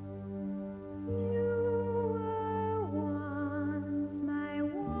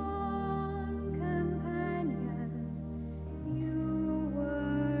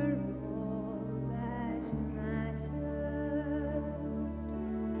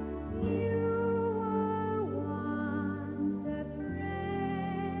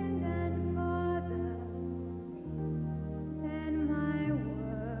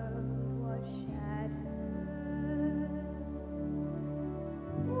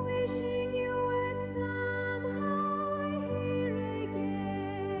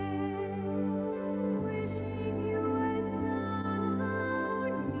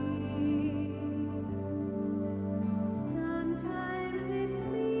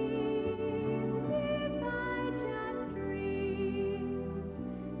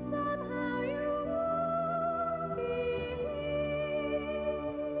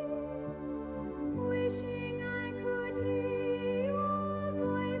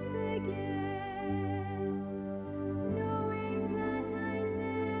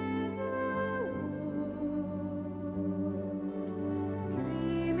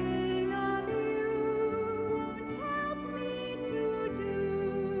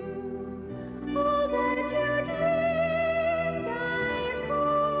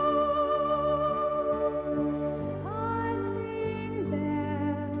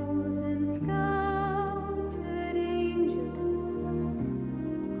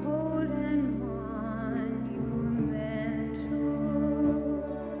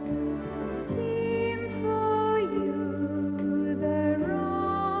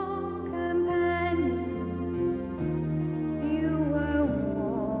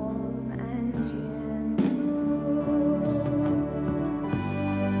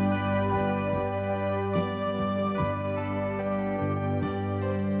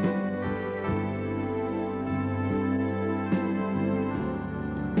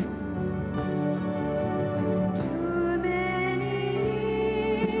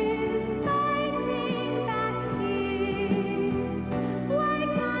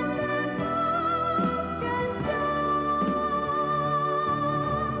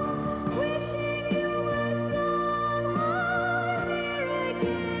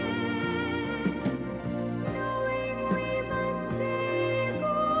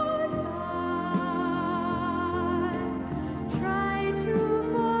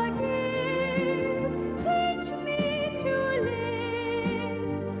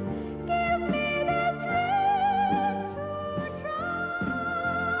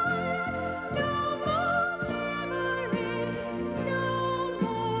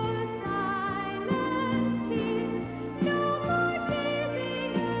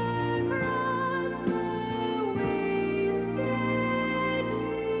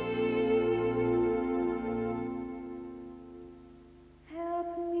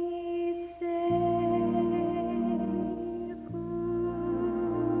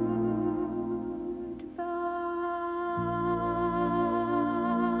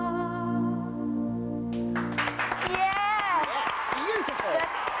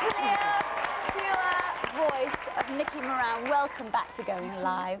 Welcome back to Going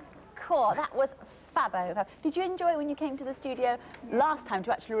Live. Cool, that was fabbo. Did you enjoy when you came to the studio last time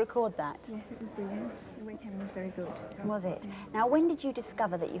to actually record that? Yes, it was brilliant. The weekend was very good. Was it? Now, when did you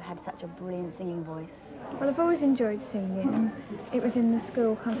discover that you had such a brilliant singing voice? Well, I've always enjoyed singing. It was in the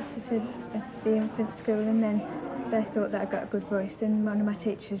school concert at the infant school, and then they thought that I got a good voice, and one of my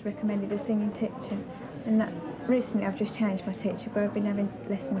teachers recommended a singing teacher. And that recently I've just changed my teacher, but I've been having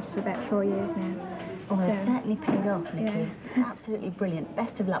lessons for about 4 years now. Oh, So, it certainly paid off, Nikki. yeah. Absolutely brilliant.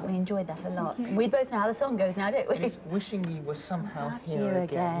 Best of luck. We enjoyed that a lot. We both know how the song goes now, don't we? And it's wishing you were somehow here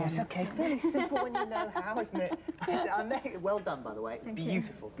again. Yes, okay. Fairly simple when you know how, isn't it? Well done, by the way.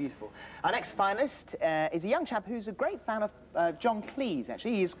 Beautiful, beautiful. Our next finalist is a young chap who's a great fan of John Cleese,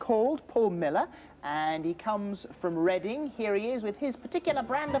 actually. He's called Paul Miller, and he comes from Reading. Here he is with his particular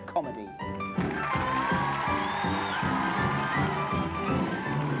brand of comedy.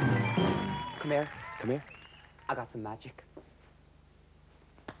 Come here, come here. I got some magic.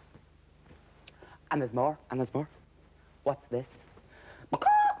 And there's more, and there's more. What's this?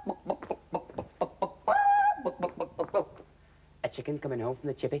 A chicken coming home from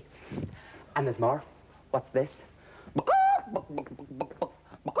the chippy. And there's more. What's this?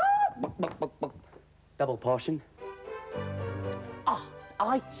 Double portion. Ah,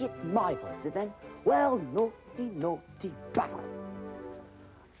 I see it's my buzzer then. Well, naughty, naughty Basil.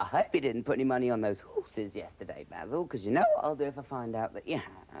 I hope you didn't put any money on those horses yesterday, Basil, because you know what I'll do if I find out that you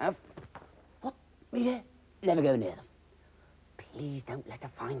have. What? Reader? Never go near them. Please don't let her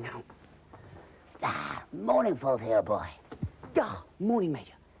find out. Ah, morning, faulty old boy. Ah, morning,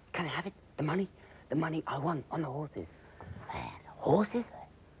 Major. Can I have it? The money? The money I won on the horses. Horses?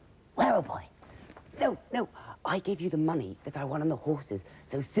 Where, old boy? No, no. I gave you the money that I won on the horses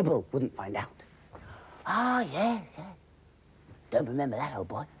so Sybil wouldn't find out. Ah, yes, yes. Don't remember that, old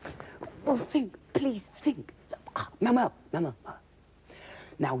boy. Well, think, please think. Ah, Mama.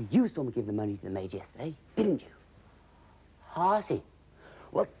 Now, you saw me give the money to the Major yesterday, didn't you? Ah, I see.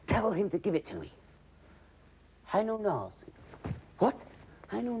 Well, tell him to give it to me. I know nothing. What?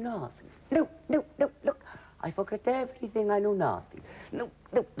 I know nothing. No, look. I forget everything. I know nothing. No.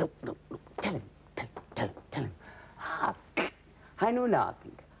 Tell him. Ah, I know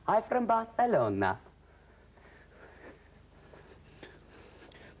nothing. I'm from Barcelona.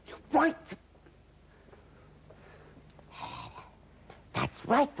 Right. That's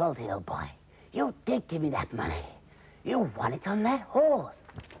right, faulty old boy. You did give me that money. You won it on that horse.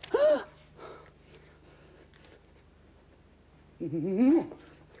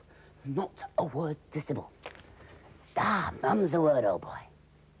 Not a word to Sybil. Da, mum's the word, old boy.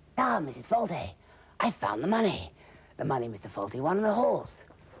 Da, Mrs. Faulty. I found the money. The money Mr. Faulty won on the horse.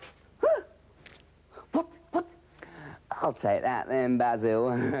 What? I'll take that then,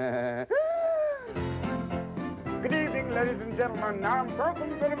 Basil. Good evening, ladies and gentlemen. I'm welcome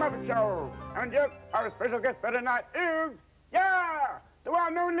to the Muppet Show. And yes, our special guest for tonight is, the one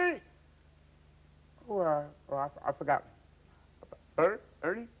and only... I forgot.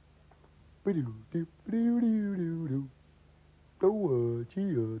 Ernie?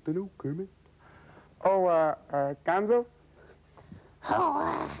 Gonzo?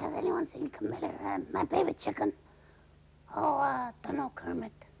 Has anyone seen Camilla, my favorite chicken? Don't know,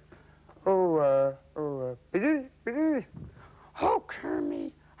 Kermit. Piggy? Oh,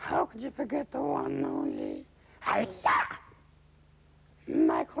 Kermit, how could you forget the one and only? Hi-ya!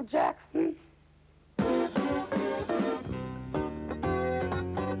 Michael Jackson.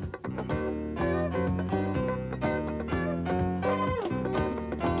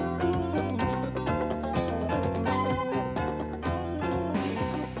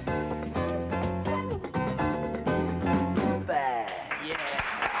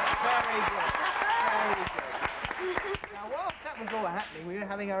 All happening. We were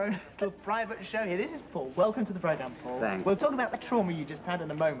having our own little private show here. This is Paul. Welcome to the programme, Paul. Thanks. We'll talk about the trauma you just had in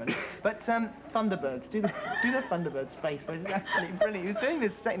a moment. But Thunderbirds, do the Thunderbirds face, which is absolutely brilliant. He was doing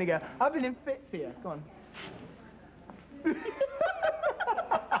this a second ago. I've been in fits here. Go on.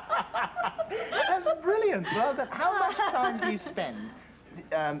 That's brilliant. Well done. How much time do you spend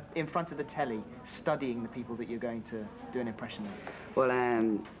in front of the telly studying the people that you're going to do an impression of? Well,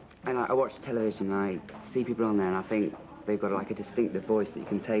 and I watch television and I see people on there and I think they've got like a distinctive voice that you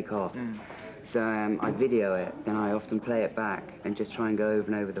can take off. So I video it, then I often play it back and just try and go over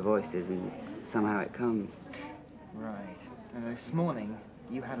and over the voices and somehow it comes. Right. And this morning,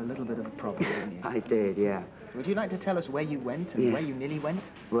 you had a little bit of a problem, didn't you? I did, yeah. Would you like to tell us where you went and where you nearly went?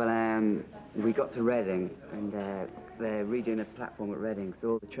 Well, we got to Reading and they're redoing a platform at Reading,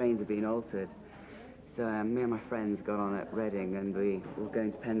 so all the trains are being altered. So me and my friends got on at Reading and we were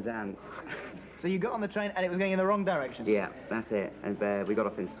going to Penzance. So you got on the train and it was going in the wrong direction? Yeah, that's it. And we got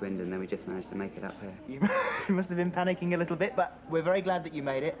off in Swindon, then we just managed to make it up here. You must have been panicking a little bit, but we're very glad that you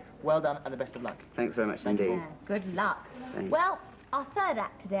made it. Well done and the best of luck. Thanks very much indeed. Yeah, good luck. Thanks. Well, our third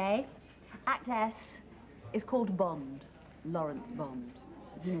act today, Act S, is called Bond. Lawrence Bond.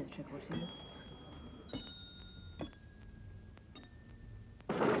 He knows a trick or two.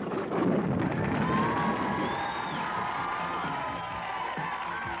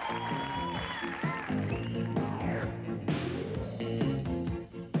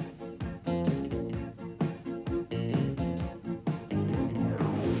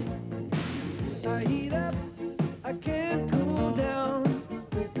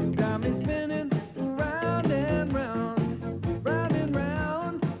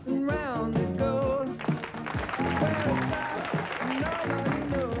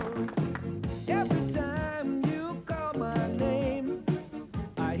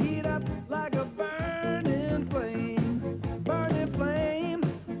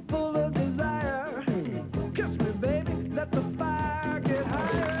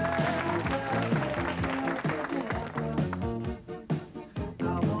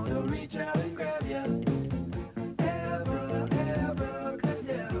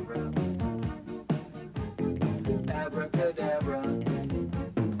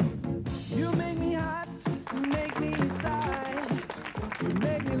 You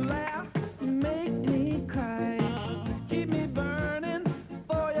make me laugh, you make me cry. Keep me burning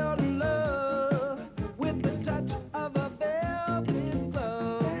for your love with the touch of a velvet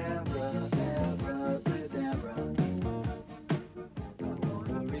glove. Abracadabra, I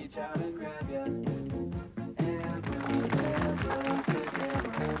wanna reach out and grab you.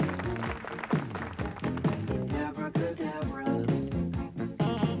 Abracadabra,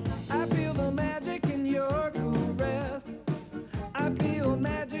 I feel the magic in your caress. I feel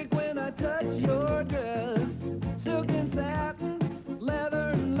magic when I touch your dress. Silk and satin, leather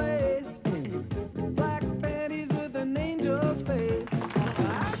and lace, black panties with an angel's face.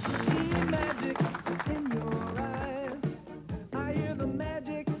 I see magic in your eyes. I hear the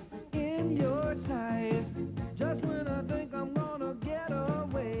magic in your sighs. Just when I think I'm gonna get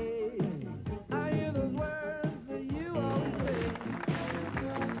away, I hear those words that you always say.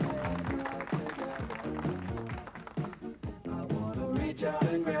 I wanna reach out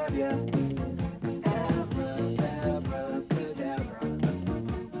and grab you. Abracadabra,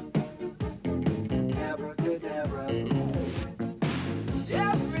 abracadabra.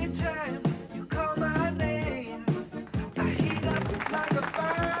 Every time you call my name, I heat up like a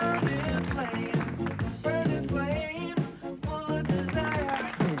burning flame, full of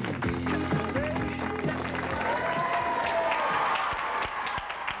desire.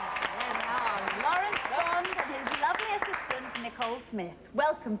 Lawrence Bond and his lovely assistant, Nicole Smith.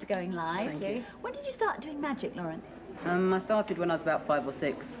 Welcome to Going Live. Thank you. When did you start doing magic, Lawrence? I started when I was about 5 or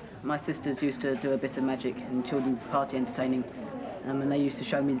 6. My sisters used to do a bit of magic and children's party entertaining, and they used to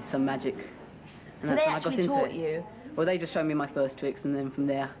show me some magic. And So that's they when I got actually into taught it. you? Well, they just showed me my first tricks, and then from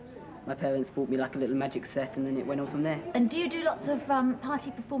there, my parents bought me like a little magic set, and then it went on from there. And do you do lots of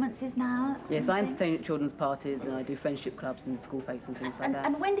party performances now? Yes, I entertain at children's parties, and I do friendship clubs and school fetes and things like that.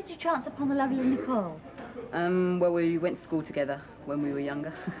 And when did you chance upon the lovely Nicole? Well, we went to school together when we were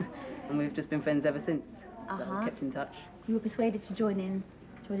younger, and we've just been friends ever since. So Uh-huh. we kept in touch. You were persuaded to join in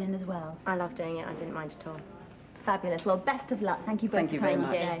as well? I love doing it. I didn't mind at all. Fabulous. Well, best of luck. Thank you both Thank you for very coming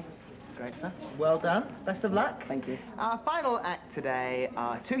much. today. Great, sir. Well done. Best of luck. Thank you. Our final act today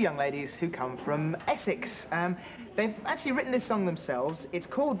are two young ladies who come from Essex. They've actually written this song themselves. It's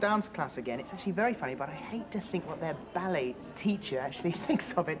called Dance Class Again. It's actually very funny, but I hate to think what their ballet teacher actually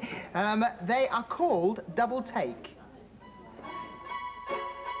thinks of it. They are called Double Take.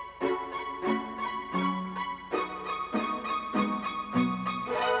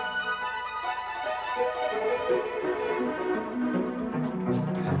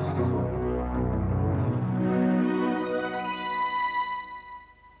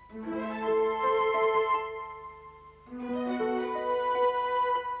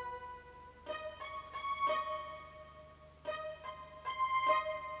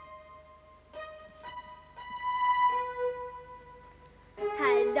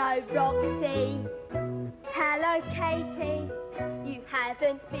 Hello, Roxy. Hello, Katie. You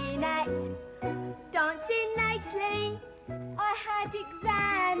haven't been at dancing lately. I had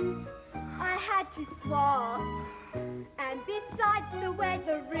exams. I had to swat. And besides, the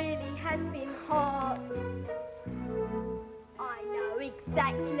weather really has been hot. I know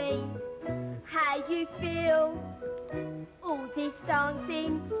exactly how you feel. All this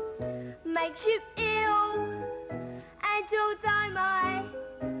dancing makes you ill. And although my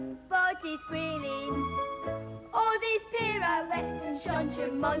body's willing, all these pirouettes and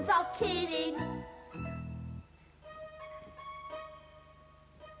changements are killing.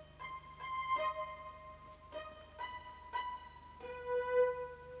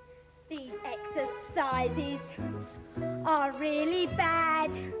 These exercises are really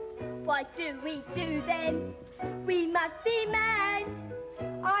bad. What do we do then? We must be mad.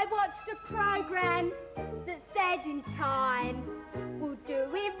 I watched a program that said in time will do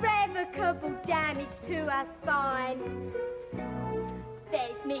irrevocable damage to our spine.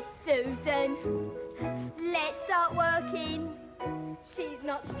 There's Miss Susan. Let's start working. She's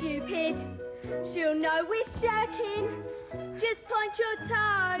not stupid. She'll know we're shirking. Just point your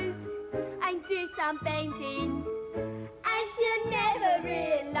toes and do some bending. And she'll never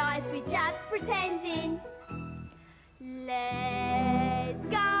realise we're just pretending. Let's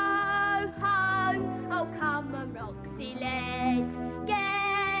go home. Oh, come on, Roxy, let's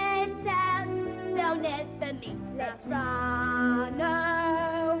get out. They'll never miss us. Run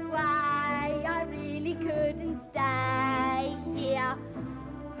away. I really couldn't stay here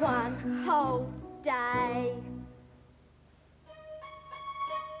one whole day.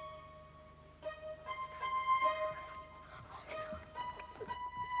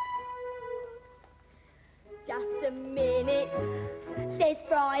 Just a minute. There's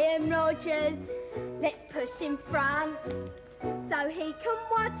Brian Rogers. Let's push in front. so he can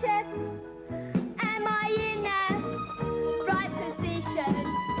watch us. Am I in the right position?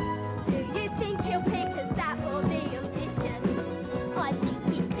 Do you think he'll pick us up for the audition? I think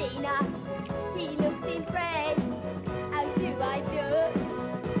he's seen us, he looks impressed. How do I look?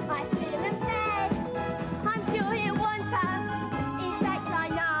 I feel impressed. I'm sure he'll want us. In fact, I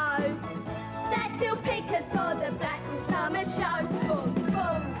know that he'll pick us for the Black and Summer Show. Boom,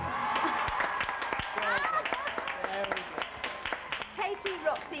 boom. Katie,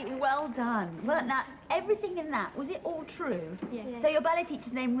 Roxy, well done. Well, now, everything in that, was it all true? Yes. So your ballet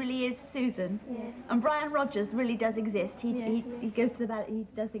teacher's name really is Susan? Yes. And Brian Rogers really does exist? He goes to the ballet, he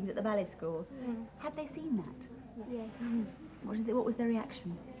does things at the ballet school? Yes. Have they seen that? Yes. What was their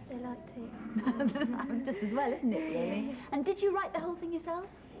reaction? They liked it. Just as well, isn't it, really? And did you write the whole thing yourselves?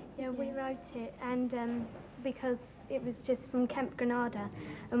 Yeah, we wrote it, and because it was just from Camp Granada,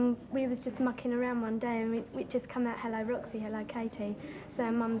 and we was just mucking around one day, and we just come out, hello Roxy, hello Katie.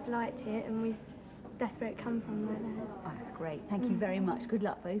 So Mum's liked it, and that's where it come from, like that. Oh, that's great. Thank you very much. Good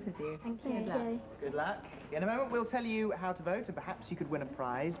luck, both of you. Thank you. Good luck. Good luck. In a moment, we'll tell you how to vote, and perhaps you could win a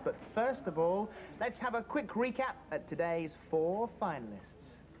prize. But first of all, let's have a quick recap at today's 4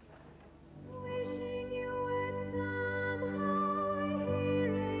 finalists. Wishing you were somehow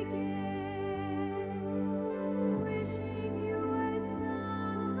here again. Wishing you were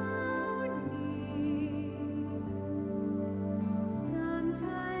somehow near.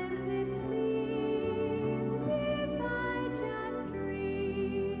 Sometimes it seemed if I just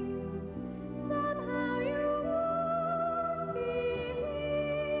dreamed, somehow you would be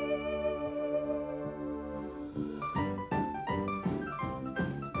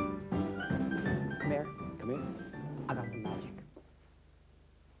Come here. I got some magic.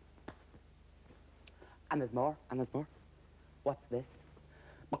 And there's more, and there's more. What's this?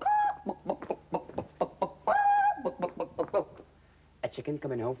 A chicken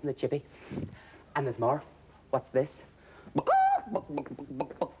coming home from the chippy. And there's more. What's this?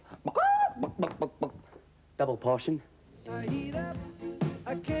 Double portion. I heat up,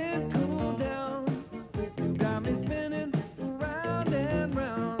 I can't cool down. You got me spinning round and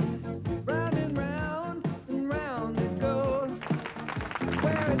round, round and round and round it goes.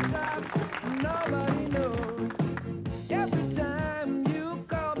 Where it stops, nobody knows. Every time you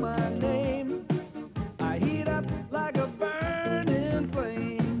call my name, I heat up like a burning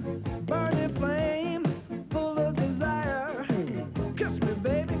flame, full of desire. Kiss me,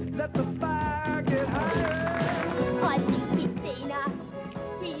 baby, let the fire get higher. I think he's seen us,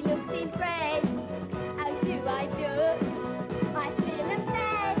 he looks impressed. How do I look? I feel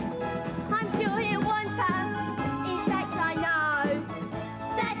impressed. I'm sure he'll want us. In fact, I know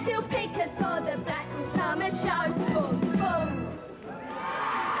that he'll pick us for the Black and Summer Show. Boom, boom.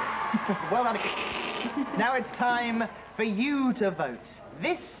 Well done. Now it's time for you to vote.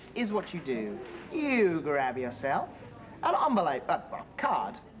 This is what you do. You grab yourself an envelope, a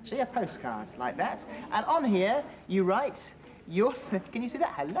card, see, a postcard like that, and on here you write your, can you see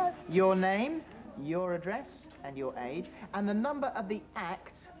that? Hello. Your name, your address, and your age, and the number of the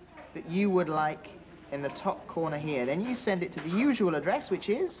act that you would like in the top corner here. Then you send it to the usual address, which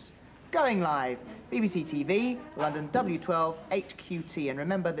is Going Live, BBC TV, London W12 8QT. And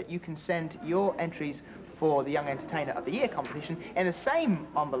remember that you can send your entries for the Young Entertainer of the Year competition in the same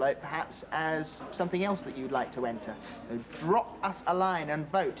envelope, perhaps, as something else that you'd like to enter. So drop us a line and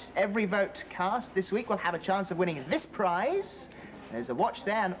vote. Every vote cast this week will have a chance of winning this prize. There's a watch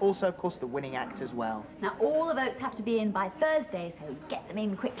there, and also, of course, the winning act as well. Now, all the votes have to be in by Thursday, so get them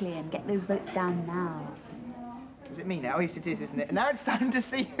in quickly and get those votes down now. Is it me now? Yes, it is, isn't it? Now it's time to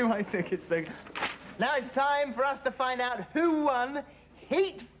see who I took it so. Now it's time for us to find out who won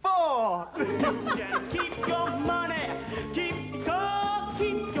Heat 4. Keep your money, keep your car,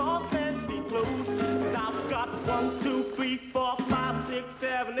 keep your fancy clothes. 'Cause I've got 1, 2, 3, 4, 5, 6,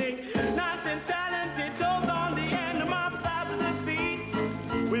 7, 8, 9, 10 talented toes on the end of my fabulous feet.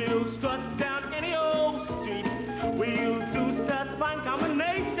 We'll strut down any old street. We'll do such fine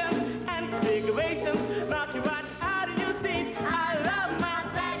combinations and configurations. Knock you right out of your seat. I love my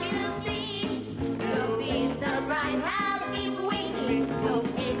fabulous feet. You'll be surprised how people waiting. No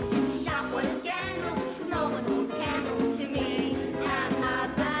head to shop what a scandal. 'Cause no one holds candles to me. And my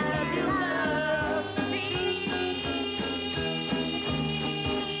fabulous feet.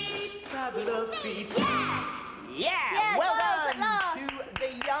 Fabulous feet. Yeah! Yeah, well done to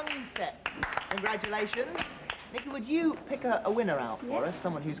the young set. Congratulations. Nikki, would you pick a winner out for us?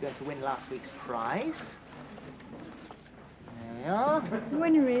 Someone who's going to win last week's prize. There we are. The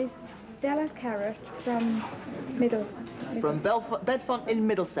winner is Della Carrot from From Bedfont in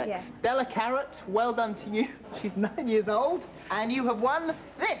Middlesex. Yeah. Della Carrot, well done to you. She's 9 years old, and you have won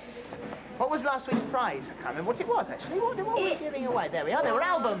this. What was last week's prize? I can't remember what it was, actually. What were we giving away? There we are. There were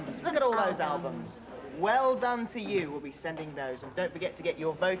albums. Look at all those albums. Well done to you. We'll be sending those. And don't forget to get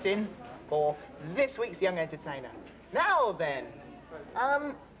your vote in for this week's Young Entertainer. Now then,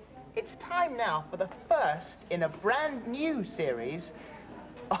 it's time now for the first in a brand new series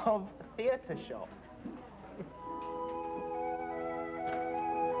of Theatre Shop.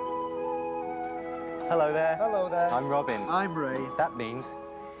 Hello there. Hello there. I'm Robin. I'm Ray. That means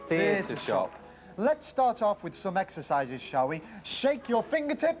Theatre Shop. Let's start off with some exercises, shall we? Shake your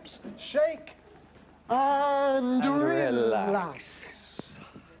fingertips, shake, and relax.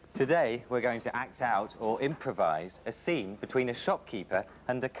 Today, we're going to act out or improvise a scene between a shopkeeper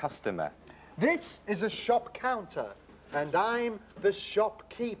and a customer. This is a shop counter, and I'm the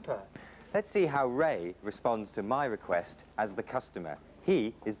shopkeeper. Let's see how Ray responds to my request as the customer.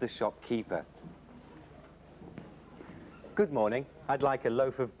 He is the shopkeeper. Good morning. I'd like a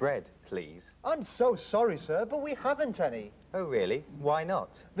loaf of bread, please. I'm so sorry, sir, but we haven't any. Oh, really? Why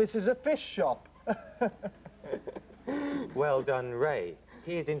not? This is a fish shop. Well done, Ray.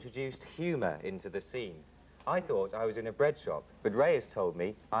 He has introduced humour into the scene. I thought I was in a bread shop, but Ray has told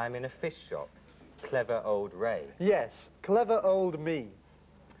me I'm in a fish shop. Clever old Ray. Yes, clever old me.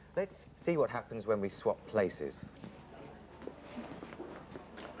 Let's see what happens when we swap places.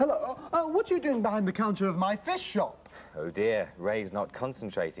 Hello, what are you doing behind the counter of my fish shop? Oh dear, Ray's not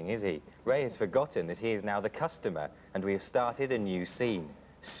concentrating, is he? Ray has forgotten that he is now the customer, and we have started a new scene.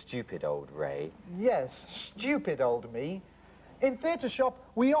 Stupid old Ray. Yes, stupid old me. In Theatre Shop,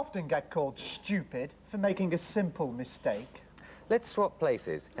 we often get called stupid for making a simple mistake. Let's swap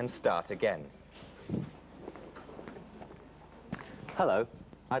places and start again. Hello,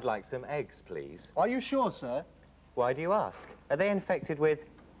 I'd like some eggs, please. Are you sure, sir? Why do you ask? Are they infected with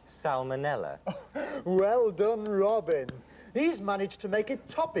salmonella? Well done, Robin. He's managed to make it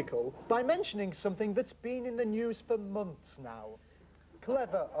topical by mentioning something that's been in the news for months now.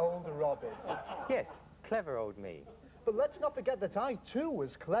 Clever old Robin. Yes, clever old me. But let's not forget that I, too,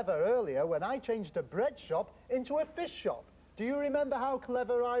 was clever earlier when I changed a bread shop into a fish shop. Do you remember how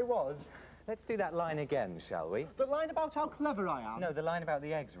clever I was? Let's do that line again, shall we? The line about how clever I am? No, the line about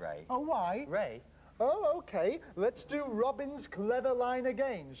the eggs, Ray. Oh, why? Ray? Oh, OK. Let's do Robin's clever line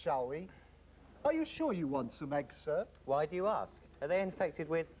again, shall we? Are you sure you want some eggs, sir? Why do you ask? Are they infected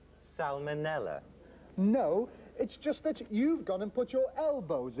with salmonella? No, it's just that you've gone and put your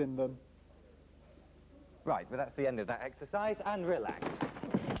elbows in them. Right, well, that's the end of that exercise, and relax.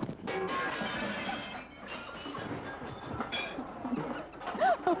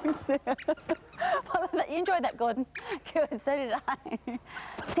 Oh, dear. Well, you enjoyed that, Gordon. Good, so did I.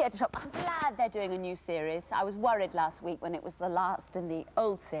 Theatre Shop, I'm glad they're doing a new series. I was worried last week when it was the last in the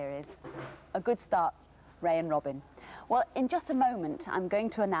old series. A good start, Ray and Robin. Well, in just a moment, I'm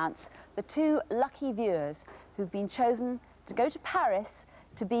going to announce the 2 lucky viewers who've been chosen to go to Paris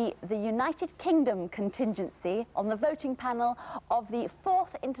to be the United Kingdom contingency on the voting panel of the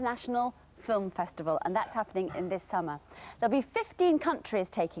 4th International Film Festival, and that's happening in this summer. There'll be 15 countries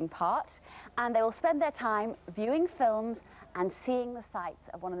taking part, and they will spend their time viewing films and seeing the sights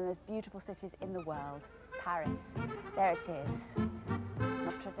of one of the most beautiful cities in the world, Paris. There it is.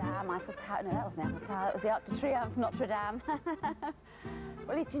 Notre Dame, Eiffel Tower. No, that wasn't Eiffel Tower, that was the Arc de Triomphe, Notre Dame.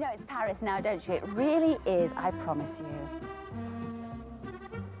 Well, at least you know it's Paris now, don't you? It really is, I promise you.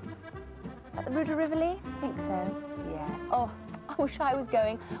 Is that the Rue de Rivoli? I think so, yes. Oh, I wish I was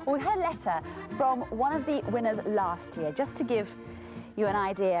going. Well, we had a letter from one of the winners last year, just to give you an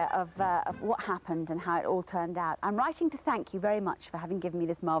idea of what happened and how it all turned out. I'm writing to thank you very much for having given me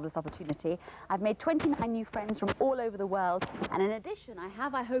this marvellous opportunity. I've made 29 new friends from all over the world, and in addition, I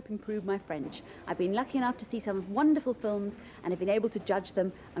have, I hope, improved my French. I've been lucky enough to see some wonderful films and have been able to judge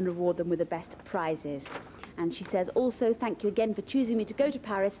them and reward them with the best prizes. And she says also, thank you again for choosing me to go to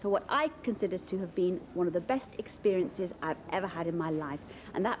Paris for what I consider to have been one of the best experiences I've ever had in my life.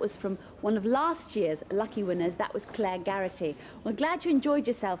 And that was from one of last year's lucky winners. That was Claire Garrity. Well, glad you enjoyed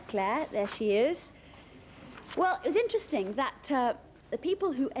yourself, Claire. There she is. Well, it was interesting that the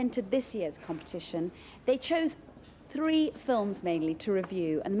people who entered this year's competition, they chose 3 films mainly to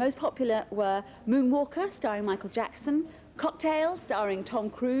review. And the most popular were Moonwalker, starring Michael Jackson, Cocktail, starring Tom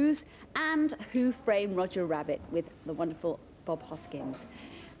Cruise, and Who Framed Roger Rabbit, with the wonderful Bob Hoskins.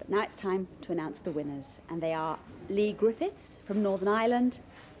 But now it's time to announce the winners, and they are Lee Griffiths from Northern Ireland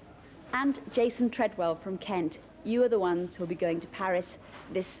and Jason Treadwell from Kent. You are the ones who will be going to Paris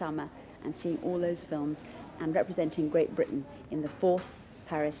this summer and seeing all those films and representing Great Britain in the 4th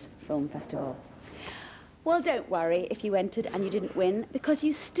Paris Film Festival. Well, don't worry if you entered and you didn't win, because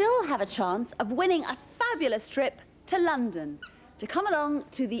you still have a chance of winning a fabulous trip to London to come along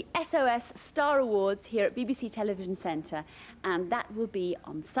to the SOS Star Awards here at BBC Television Centre, and that will be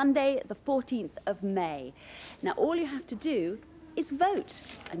on Sunday the 14th of May. Now, all you have to do is vote,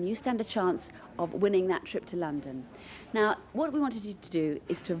 and you stand a chance of winning that trip to London. Now, what we wanted you to do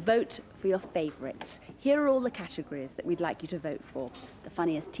is to vote for your favourites. Here are all the categories that we'd like you to vote for. The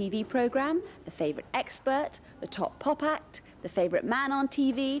funniest TV programme, the favourite expert, the top pop act, the favourite man on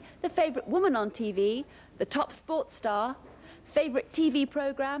TV, the favourite woman on TV, the top sports star, favourite TV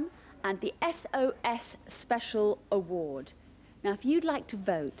programme, and the SOS Special Award. Now, if you'd like to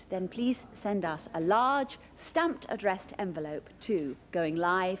vote, then please send us a large, stamped addressed envelope to Going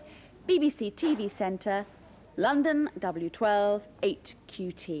Live, BBC TV Centre, London W12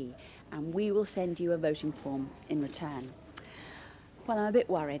 8QT, and we will send you a voting form in return. Well, I'm a bit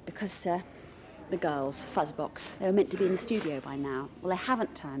worried because the girls, Fuzzbox, they were meant to be in the studio by now. Well, they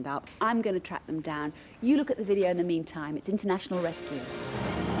haven't turned up. I'm going to track them down. You look at the video in the meantime. It's International Rescue.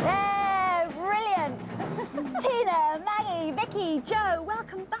 Yeah, brilliant! Tina, Maggie, Vicky, Joe,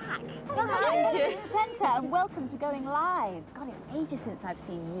 welcome back. Welcome back to the Television Centre, and welcome to Going Live. God, it's ages since I've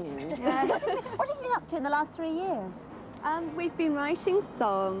seen you. Yes. What have you been up to in the last 3 years? We've been writing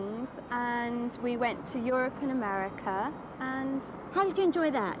songs, and we went to Europe and America, and... How did you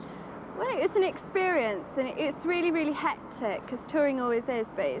enjoy that? Well, it was an experience, and it's really, really hectic, because touring always is,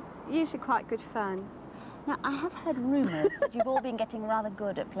 but it's usually quite good fun. Now, I have heard rumours that you've all been getting rather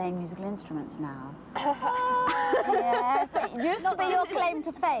good at playing musical instruments now. Yes, it used to be your claim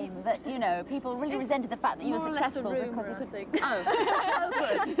to fame that, you know, people really resented the fact that you were successful because you could... Oh,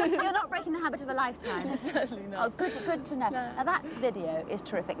 good. So you're not breaking the habit of a lifetime? Certainly not. Oh, good to know. No. Now, that video is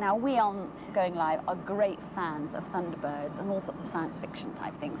terrific. Now, we on Going Live are great fans of Thunderbirds and all sorts of science fiction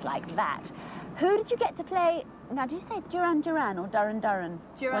type things like that. Who did you get to play? Now, do you say Duran Duran or Duran Duran?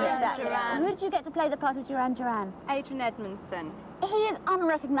 Duran Duran. Who did you get to play the part of Duran Duran? Adrian Edmondson. He is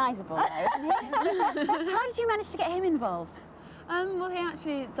unrecognisable, though, isn't he? How did you manage to get him involved? Well, he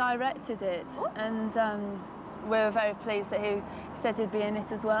actually directed it, and we were very pleased that he said he'd be in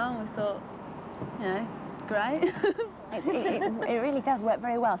it as well, and we thought, you know, great. it really does work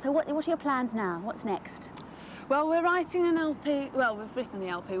very well. So what are your plans now? What's next? Well, we're writing an LP. Well, we've written the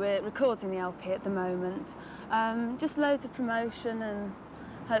LP. We're recording the LP at the moment. Just loads of promotion and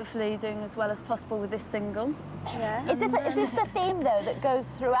hopefully doing as well as possible with this single. Yeah. Is this the theme, though, that goes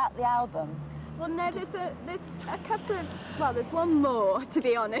throughout the album? Well, no, there's a couple of... Well, there's one more, to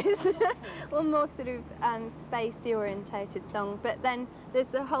be honest. One more sort of spacey-orientated song, but then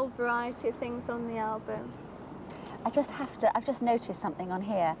there's a whole variety of things on the album. I've just noticed something on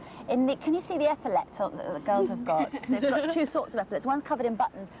here. Can you see the epaulets that the girls have got? They've got two sorts of epaulets. One's covered in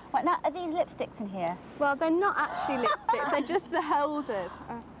buttons. Right, now, are these lipsticks in here? Well, they're not actually lipsticks. They're just the holders.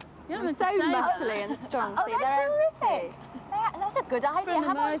 I'm so muscly and strong. Oh, that's terrific. That's a good idea. For an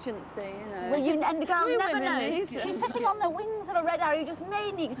emergency, you know. Well, and the girl never knows. She's sitting on the wings of a red arrow. You just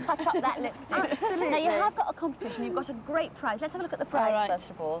may need to touch up that lipstick. Absolutely. Now, you have got a competition. You've got a great prize. Let's have a look at the prize, first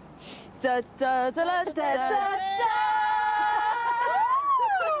of all. Da, da, da, da, da, da, da.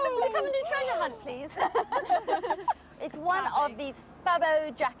 Will you come and do treasure hunt, please? It's one of these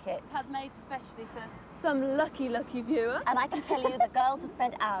Fabo jackets. Made specially for some lucky viewer. And I can tell you the girls have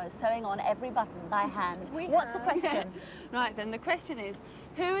spent hours sewing on every button by hand. What's the question? Right, then the question is,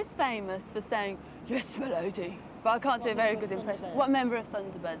 who is famous for saying, "Yes, my lady"? But I can't do a very good impression. What member of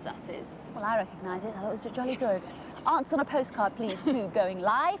Thunderbirds that is? Well, I recognise it. I thought it was jolly good. Answer on a postcard, please, to Going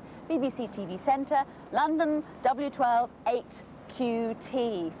Live, BBC TV Centre, London, W12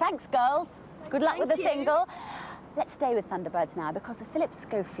 8QT. Thanks, girls. Good luck with the single. Let's stay with Thunderbirds now, because Philip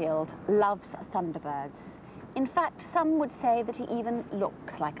Schofield loves Thunderbirds. In fact, some would say that he even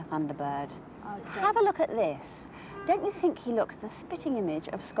looks like a Thunderbird. Have a look at this. Don't you think he looks the spitting image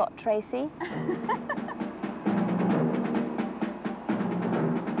of Scott Tracy?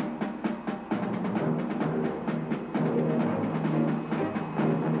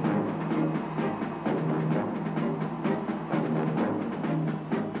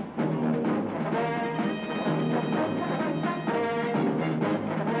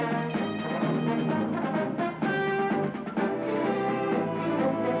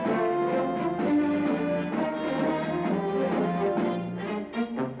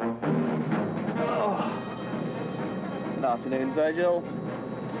 Afternoon, Virgil.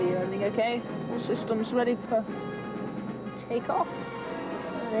 See everything okay? All systems ready for takeoff?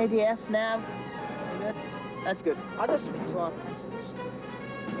 ADF, nav. Good. That's good. I'll just speak to our passengers.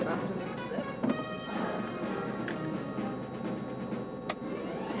 Good afternoon to them.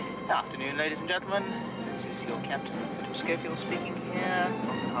 afternoon, ladies and gentlemen. This is your Captain Philip Schofield speaking here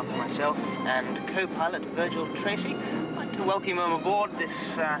on behalf of myself and co-pilot Virgil Tracy. I'd like to welcome him aboard this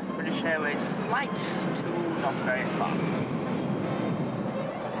British Airways flight to not very far.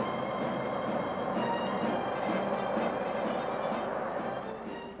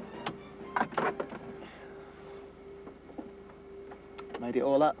 Made it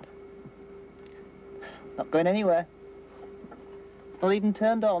all up. Not going anywhere. It's not even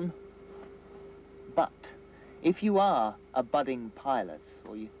turned on. But if you are a budding pilot,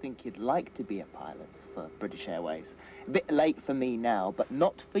 or you think you'd like to be a pilot for British Airways, a bit late for me now, but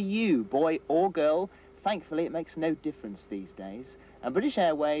not for you, boy or girl. Thankfully, it makes no difference these days. And British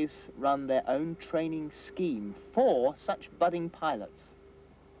Airways run their own training scheme for such budding pilots.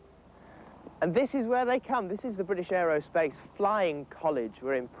 And this is where they come. This is the British Aerospace Flying College.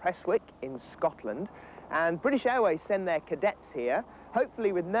 We're in Prestwick in Scotland. And British Airways send their cadets here,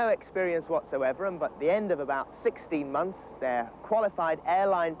 hopefully with no experience whatsoever, and by the end of about 16 months, they're qualified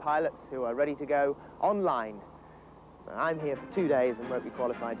airline pilots who are ready to go online. I'm here for 2 days and won't be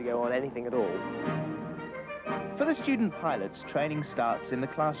qualified to go on anything at all. For the student pilots, training starts in the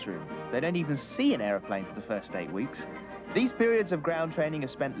classroom. They don't even see an aeroplane for the first 8 weeks. These periods of ground training are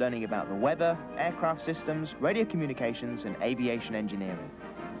spent learning about the weather, aircraft systems, radio communications, and aviation engineering.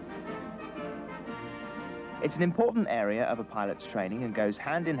 It's an important area of a pilot's training and goes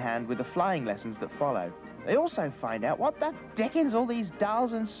hand in hand with the flying lessons that follow. They also find out what the dickens all these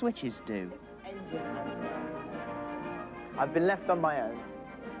dials and switches do. I've been left on my own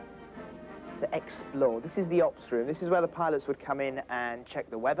to explore. This is the ops room. This is where the pilots would come in and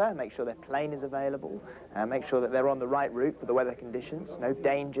check the weather, make sure their plane is available, make sure that they're on the right route for the weather conditions, no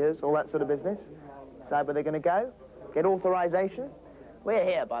dangers, all that sort of business. Decide where they're going to go, get authorization. We're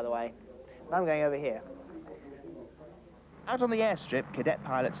here, by the way. I'm going over here. Out on the airstrip, cadet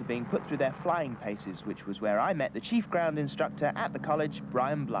pilots are being put through their flying paces, which was where I met the chief ground instructor at the college,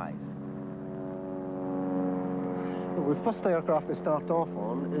 Brian Blythe. Well, the first aircraft they start off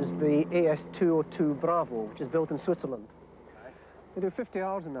on is the AS-202 Bravo, which is built in Switzerland. They do 50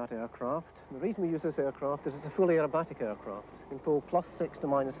 hours in that aircraft. The reason we use this aircraft is it's a fully aerobatic aircraft. It can pull +6 to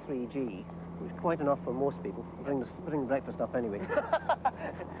 -3 G, which is quite enough for most people. Bring breakfast up anyway.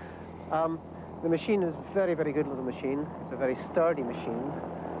 The machine is a very, very good little machine. It's a very sturdy machine,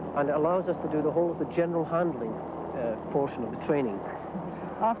 and it allows us to do the whole of the general handling portion of the training.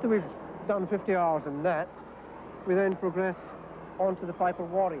 After we've done 50 hours in that, we then progress onto the Piper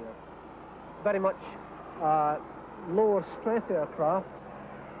Warrior. Very much lower stress aircraft,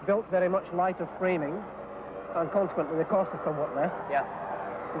 built very much lighter framing, and consequently the cost is somewhat less. Yeah.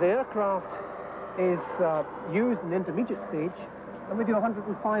 The aircraft is used in the intermediate stage, and we do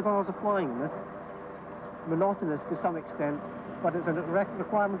 105 hours of flying in this. It's monotonous to some extent, but it's a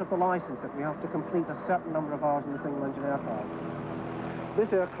requirement of the license that we have to complete a certain number of hours in a single-engine aircraft.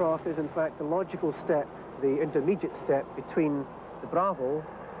 This aircraft is, in fact, the logical step, the intermediate step between the Bravo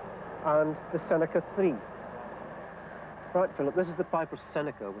and the Seneca 3. Right, Philip, this is the Piper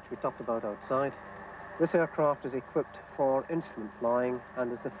Seneca, which we talked about outside. This aircraft is equipped for instrument flying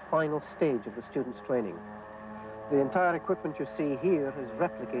and is the final stage of the student's training. The entire equipment you see here is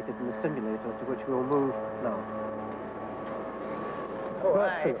replicated in the simulator, to which we'll move now. Oh,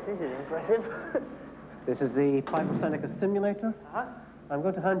 right, nice. This is impressive. This is the Piper Seneca simulator. I'm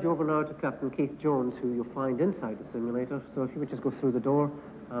going to hand you over now to Captain Keith Jones, who you'll find inside the simulator. So if you would just go through the door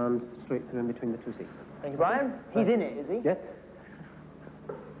and straight through in between the two seats. Thank you, Brian. He's in it, is he? Yes.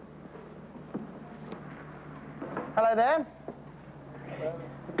 Hello there.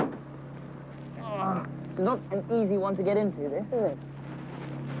 Oh, it's not an easy one to get into, this, is it?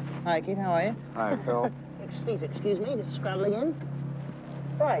 Hi, Keith, how are you? Hi, Phil. Please excuse me, just scrabbling in.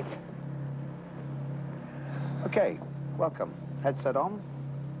 Right. Okay, welcome. Headset on.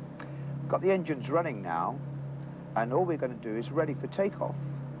 Got the engines running now, and all we're going to do is ready for takeoff.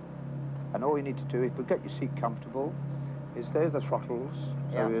 And all you need to do, if you get your seat comfortable, is there's the throttles.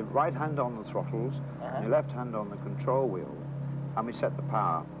 So your right hand on the throttles, and your left hand on the control wheel, and we set the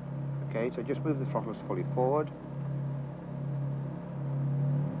power. Okay, so just move the throttles fully forward.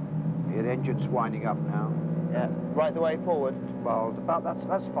 Here, the engine's winding up now. Yeah, right the way forward. Well, about that's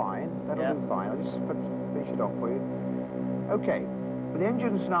fine. That'll do fine. I'll just finish it off for you. Okay, well, the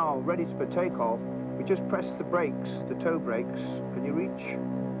engine's now ready for takeoff. We just press the brakes, the toe brakes. Can you reach?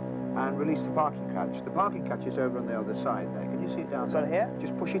 And release the parking catch. The parking catch is over on the other side there. Can you see it down there? On here?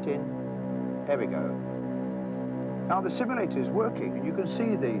 Just push it in. There we go. Now the simulator is working, and you can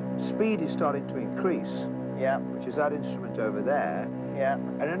see the speed is starting to increase. Yeah. Which is that instrument over there. Yeah.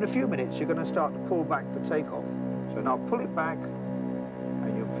 And in a few minutes, you're going to start to pull back for takeoff. So now pull it back,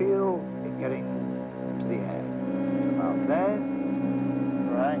 and you'll feel it getting to the air. About there.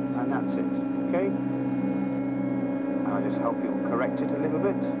 Right. And that's it, okay? And I'll just help you correct it a little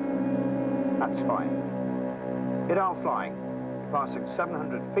bit. That's fine. In our flying, passing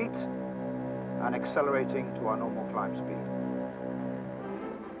 700 feet and accelerating to our normal climb speed.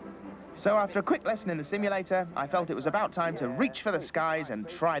 So after a quick lesson in the simulator, I felt it was about time to reach for the skies and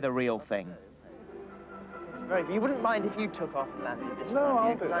try the real thing. It's very... You wouldn't mind if you took off and landed this time? No, I'll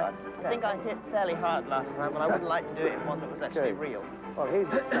yeah, do that. I think I hit fairly hard last time, but I wouldn't like to do it in one that was actually real. Well, here's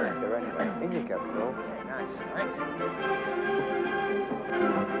the cylinder anyway. In you go, Phil. Okay, nice. Thanks.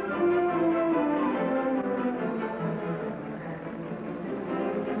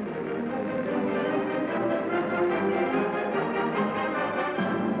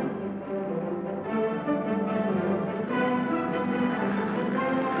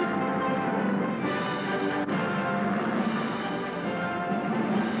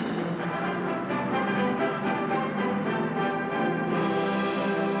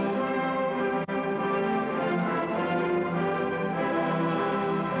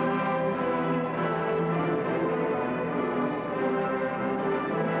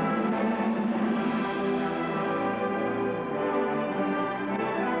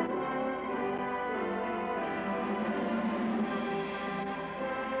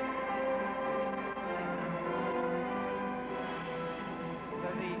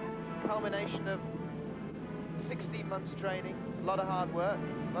 Culmination of 16 months training, a lot of hard work,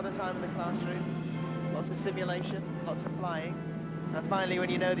 a lot of time in the classroom, lots of simulation, lots of flying, and finally when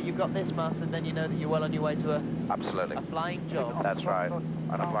you know that you've got this mastered, then you know that you're well on your way to a flying job. That's right,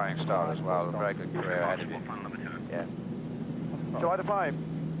 and a flying star as well. A very good career ahead of you. Yeah. Do you want to fly?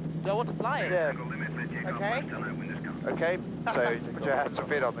 Do I want to fly it? Yeah. Okay. Okay, so put your hands and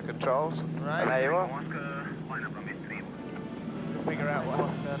feet on the controls. Right. And there you are. Figure out what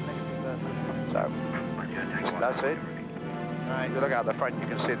negative So, that's it. Right. If you look out the front, you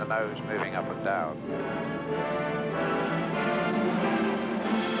can see the nose moving up and down.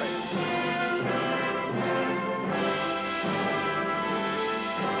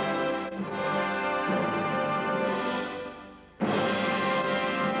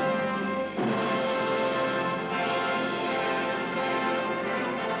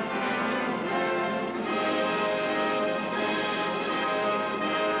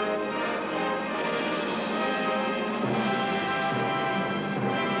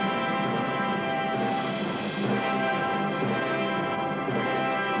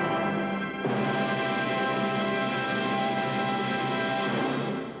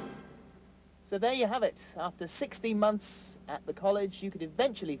 So there you have it. After 16 months at the college, you could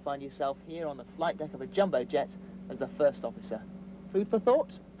eventually find yourself here on the flight deck of a jumbo jet as the first officer. Food for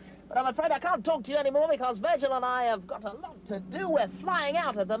thought? But I'm afraid I can't talk to you anymore because Virgil and I have got a lot to do. We're flying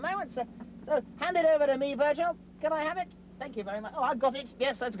out at the moment, so hand it over to me, Virgil. Can I have it? Thank you very much. Oh, I've got it.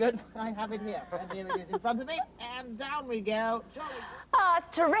 Yes, that's good. I have it here. And here it is in front of me. And down we go. Ah,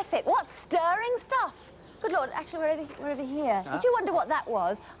 it's terrific. What stirring stuff. Good Lord, actually, we're over here. Did you wonder what that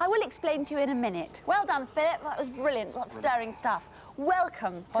was? I will explain to you in a minute. Well done, Philip. That was brilliant. What stirring stuff.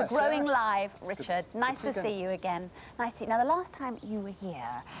 Welcome to Growing Live, Richard. Nice to see you again. Nice to see you. Now, the last time you were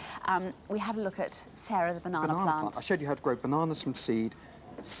here, we had a look at Sarah, the banana plant. I showed you how to grow bananas from seed.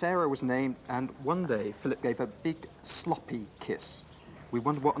 Sarah was named, and one day, Philip gave her a big, sloppy kiss. We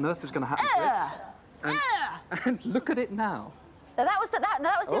wondered what on earth was going to happen to it. And look at it now. So that was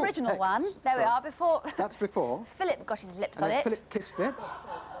the original one. There we are, before. That's before. Philip got his lips and on then it. Philip kissed it.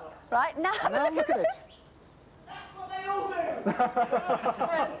 Right, now, look at it.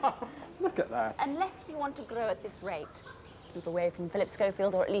 Look at that. Unless you want to grow at this rate, keep away from Philip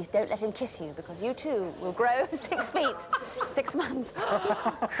Schofield, or at least don't let him kiss you, because you too will grow 6 feet, 6 months.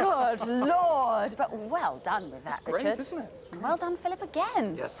 Good Lord! But well done with that, That's great, Richard. isn't it? Well done, Philip,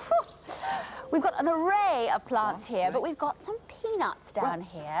 again. Yes. We've got an array of plants here, but we've got some peanuts down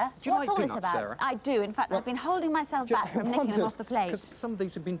here. Do you What's like all peanuts, this about? Sarah? I do. In fact, I've been holding myself back from nicking them off the plate. Because some of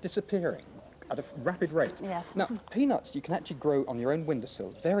these have been disappearing at a rapid rate. Yes. Now, peanuts you can actually grow on your own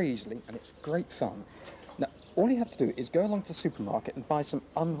windowsill very easily, and it's great fun. Now, all you have to do is go along to the supermarket and buy some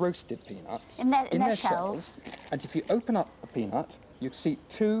unroasted peanuts in their shells. And if you open up a peanut, you'd see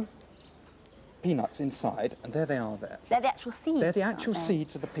 2 peanuts inside, and there they are there. They're the actual seeds. They're the actual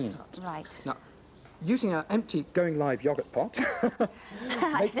seeds of the peanut. Right. Now, using our empty Going Live yoghurt pot.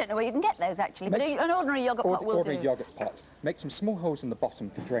 I don't know where you can get those, actually, but an ordinary yoghurt pot will do. Ordinary yoghurt pot. Make some small holes in the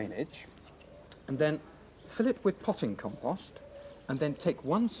bottom for drainage, and then fill it with potting compost, and then take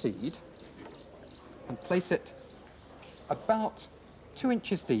 1 seed and place it about 2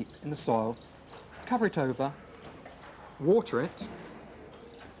 inches deep in the soil, cover it over, water it,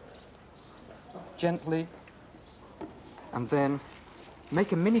 gently, and then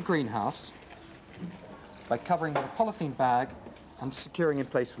make a mini greenhouse by covering with a polythene bag and securing in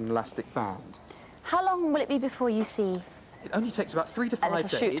place with an elastic band. How long will it be before you see? It only takes about 3 to 5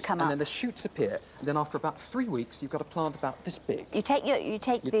 days, and up. then the shoots appear. And then after about 3 weeks, you've got a plant about this big. You take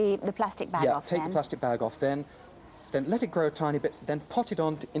the plastic bag off. Yeah, take the plastic bag off. Then let it grow a tiny bit. Then pot it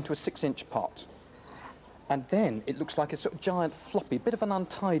on into a 6-inch pot. And then it looks like a sort of giant floppy, bit of an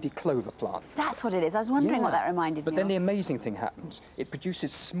untidy clover plant. That's what it is. I was wondering what that reminded me of. But then the amazing thing happens. It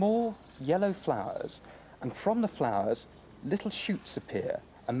produces small yellow flowers, and from the flowers, little shoots appear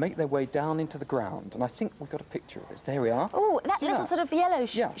and make their way down into the ground. And I think we've got a picture of this. There we are. Oh, that See little that? sort of yellow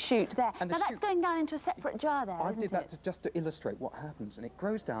shoot there. And now that's going down into a separate jar there, I did that just to illustrate what happens. And it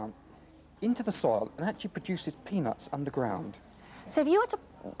grows down into the soil and actually produces peanuts underground. So if you were to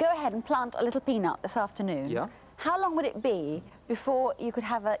go ahead and plant a little peanut this afternoon, how long would it be before you could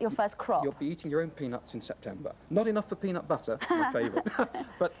have your first crop? You'll be eating your own peanuts in September. Not enough for peanut butter, my favourite,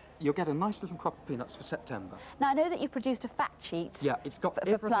 but you'll get a nice little crop of peanuts for September. Now, I know that you've produced a fact sheet it's got for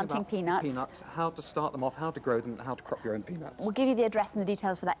everything planting about peanuts. Peanuts, how to start them off, how to grow them, and how to crop your own peanuts. We'll give you the address and the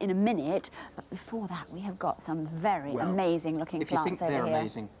details for that in a minute, but before that, we have got some very amazing-looking plants over here. If you think they're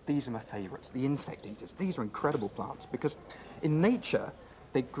amazing, these are my favourites, the insect eaters. These are incredible plants, because in nature,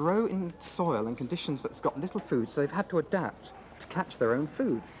 they grow in soil and conditions that's got little food, so they've had to adapt to catch their own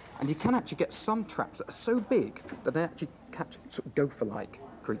food. And you can actually get some traps that are so big that they actually catch sort of gopher-like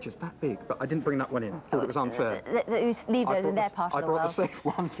creatures that big. But I didn't bring that one in. Thought it was unfair. You leave those in their part of the world. I brought the safe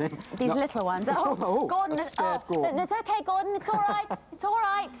ones in. These little ones. Oh, Gordon, Gordon. It's okay, Gordon. It's all right. It's all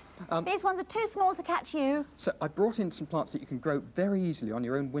right. These ones are too small to catch you. So I brought in some plants that you can grow very easily on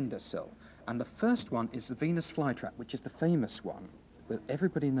your own windowsill. And the first one is the Venus flytrap, which is the famous one that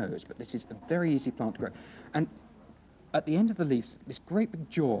everybody knows, but this is a very easy plant to grow. And at the end of the leaves, this great big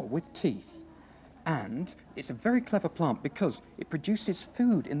jaw with teeth. And it's a very clever plant because it produces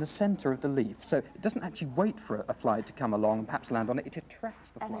food in the centre of the leaf. So it doesn't actually wait for a fly to come along and perhaps land on it. It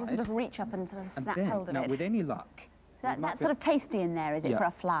attracts the flies. And it just sort of reach up and sort of snap hold of it. Now, with any luck... That's sort of tasty in there, is it, for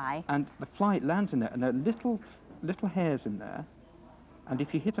a fly? And the fly lands in there, and there are little hairs in there. And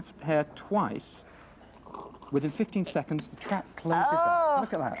if you hit a hair twice, within 15 seconds, the trap closes up.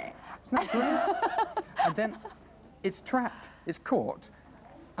 Look at that. Isn't that great? And then it's trapped, it's caught,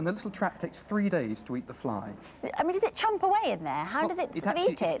 and the little trap takes 3 days to eat the fly. I mean, does it chomp away in there? How does it sort of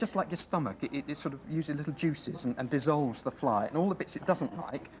eat it? It's just like your stomach. It sort of uses little juices and dissolves the fly. And all the bits it doesn't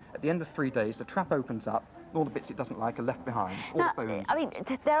like, at the end of 3 days, the trap opens up, and all the bits it doesn't like are left behind, all the bones. I mean,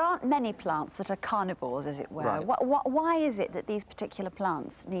 there aren't many plants that are carnivores, as it were. Right. Why is it that these particular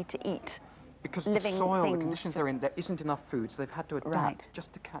plants need to eat because living the soil, things? the conditions they're in, there isn't enough food, so they've had to adapt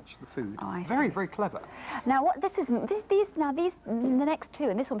just to catch the food. Oh, I very, see. very clever. Now, what this isn't, the next two,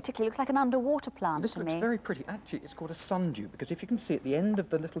 and this one particularly looks like an underwater plant This to looks me. very pretty. Actually, it's called a sundew, because if you can see at the end of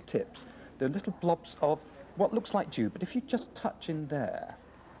the little tips, there are little blobs of what looks like dew, but if you just touch in there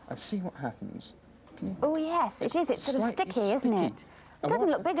and see what happens. Oh, yes, it is. It's sort of sticky, isn't it? It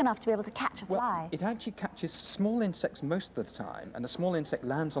doesn't look big enough to be able to catch a fly. It actually catches small insects most of the time, and the small insect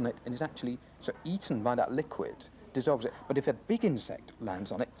lands on it and is actually sort of eaten by that liquid, dissolves it. But if a big insect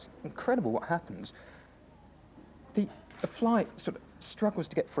lands on it, it's incredible what happens. The fly sort of struggles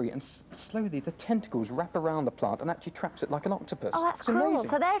to get free, and slowly the tentacles wrap around the plant and actually traps it like an octopus. Oh, that's it's cruel. amazing.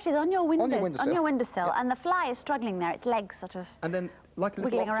 So there it is on your windowsill, Yeah. and the fly is struggling there, its legs sort of and then, like a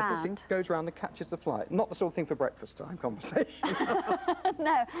little wiggling octopus, around. it goes around and catches the fly. Not the sort of thing for breakfast time conversation.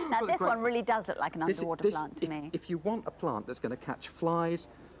 No, now this one really does look like an underwater plant to me. If you want a plant that's going to catch flies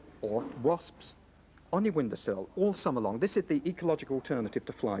or wasps on your windowsill all summer long, this is the ecological alternative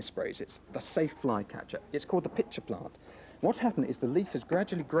to fly sprays. It's the safe fly catcher. It's called the pitcher plant. What's happened is the leaf has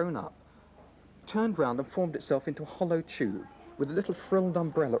gradually grown up, turned round and formed itself into a hollow tube with a little frilled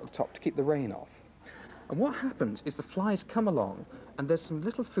umbrella at the top to keep the rain off. And what happens is the flies come along and there's some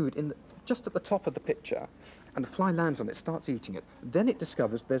little food just at the top of the pitcher, and the fly lands on it, starts eating it. Then it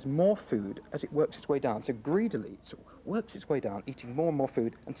discovers there's more food as it works its way down. So greedily, it sort of works its way down, eating more and more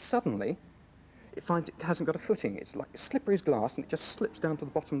food, and suddenly it finds it hasn't got a footing. It's like slippery as glass, and it just slips down to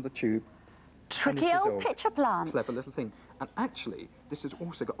the bottom of the tube. Tricky old pitcher plant. Clever little thing. And actually, this has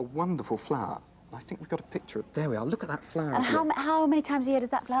also got a wonderful flower. I think we've got a picture of it. There we are. Look at that flower. And how many times a year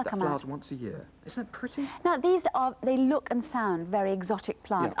does that flower come out? That flowers once a year. Isn't that pretty? Now, they look and sound very exotic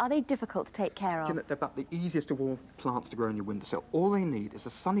plants. Yeah. Are they difficult to take care of? Do you know, they're about the easiest of all plants to grow on your windowsill. All they need is a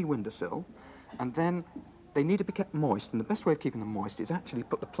sunny windowsill, and then they need to be kept moist. And the best way of keeping them moist is actually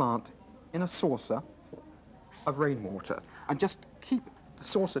put the plant in a saucer of rainwater and just keep the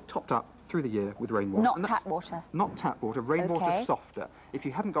saucer topped up through the year with rainwater. Not tap water? Not tap water. Rainwater's Okay. softer. If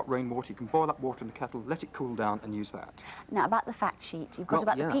you haven't got rainwater, you can boil up water in the kettle, let it cool down and use that. Now, about the fact sheet, you've got Well,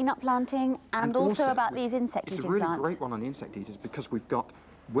 about yeah. the peanut planting and also about these insect-eating It's a really plants. great one on the insect eaters because we've got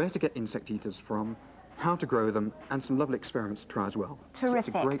where to get insect eaters from, how to grow them, and some lovely experiments to try as well. Terrific. So it's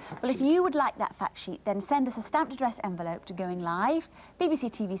a great fact Well, sheet. if you would like that fact sheet, then send us a stamped address envelope to Going Live, BBC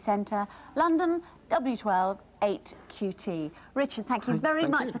TV Centre, London, W12 8QT. Richard, thank you very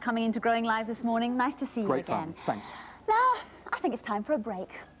thank much you. for coming into Growing Live this morning. Nice to see Great you again. fun. Thanks. Now, I think it's time for a break.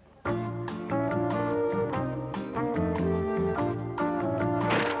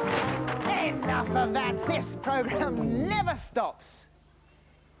 Enough of that. This programme never stops.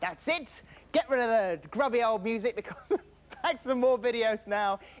 That's it. Get rid of the grubby old music because we're back some more videos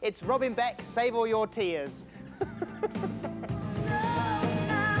now. It's Robin Beck, Save All Your Tears.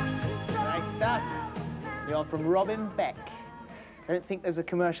 Great stuff. You're on from Robin Beck. I don't think there's a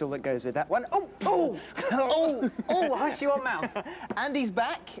commercial that goes with that one. Oh, oh, oh, hush your mouth. Andy's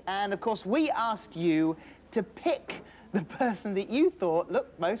back, and of course we asked you to pick the person that you thought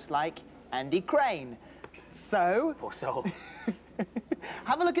looked most like Andy Crane. So... Poor soul.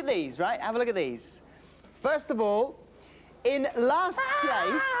 Have a look at these, right? Have a look at these. First of all, in last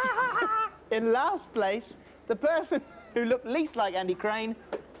place, the person who looked least like Andy Crane,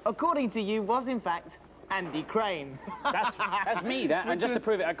 according to you, was in fact Andy Crane. That's me, that. And just to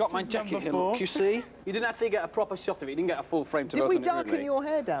prove it, I got my jacket here. Look, you see? You didn't actually get a proper shot of it. You didn't get a full frame to Did we open it, darken really. your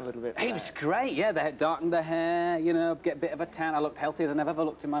hair down a little bit? It was great, yeah. They had darkened the hair, you know, get a bit of a tan. I looked healthier than I've ever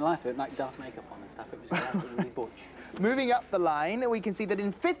looked in my life. I had like dark makeup on and stuff. It was absolutely butch. Moving up the line, we can see that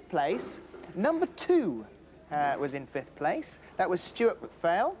in 5th place, number 2 was in 5th place. That was Stuart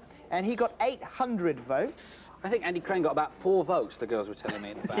MacPhail, and he got 800 votes. I think Andy Crane got about 4 votes, the girls were telling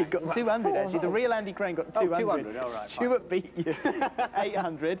me in the back. He got 200, actually. The real Andy Crane got 200. Oh, 200, all right. Stuart beat you.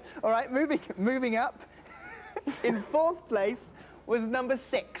 800. All right, moving up. In 4th place was number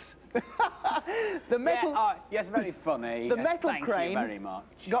 6. The metal... Yeah, yes, very funny. The metal Thank Crane you very much.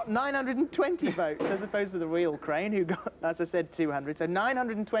 got 920 votes, as opposed to the real Crane, who got, as I said, 200. So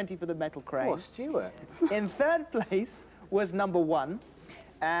 920 for the metal Crane. Poor Stuart. In 3rd place was number 1,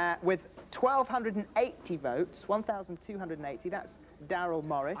 with 1,280 votes, 1,280. That's Daryl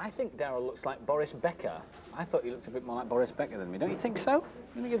Morris. I think Daryl looks like Boris Becker. I thought he looked a bit more like Boris Becker than me. Don't you think so?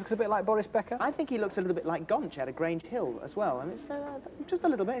 You think he looks a bit like Boris Becker? I think he looks a little bit like Gonch out of Grange Hill as well. I mean, just a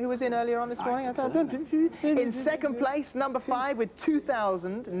little bit. Who was in earlier on this morning? I thought. In 2nd place, number 5 with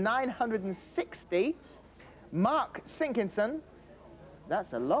 2,960, Mark Sinkinson.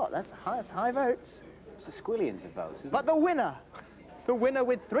 That's a lot. That's high votes. It's a squillions of votes, isn't But the winner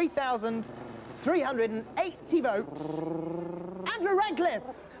with 3,380 votes, Andrew Rawcliffe.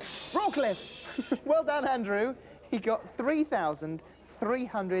 Well done, Andrew. He got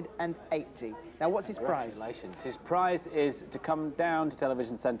 3,380. Now, what's his prize? Congratulations. His prize is to come down to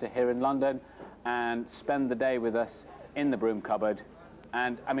Television Centre here in London and spend the day with us in the broom cupboard.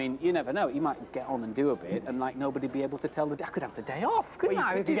 And, I mean, you never know. You might get on and do a bit and, like, nobody be able to tell the... I could have the day off, couldn't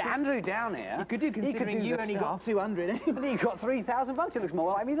I? If you get Andrew down here... You could do, considering you only got 200. And he got 3,000 votes. He looks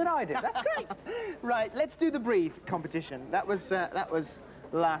more like me than I did. That's great. Right, let's do the breathe competition. That was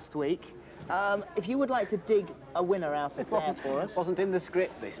last week. If you would like to dig a winner out of there for us. Wasn't in the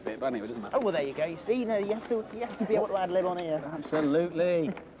script, this bit, but anyway, it doesn't matter. Oh, well, there you go. You see, you have to be able to ad-lib on here.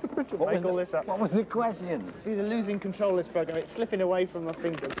 Absolutely. What was the question? These are losing control of this programme. It's slipping away from my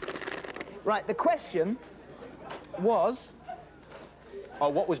fingers. Right, the question was... Oh,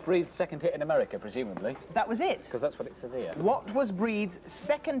 what was Breed's second hit in America, presumably? That was it. Because that's what it says here. What was Breed's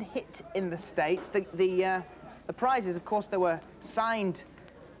second hit in the States? The prizes, of course, there were signed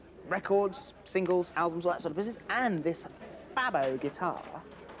records, singles, albums, all that sort of business, and this Fabo guitar.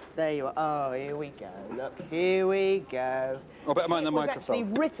 There you are. Oh, here we go. Look, here we go. I better mind the It was microphone. actually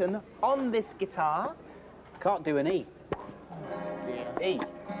written on this guitar. Can't do an E. Dear. E.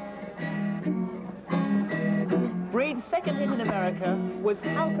 Breed's second hit in America was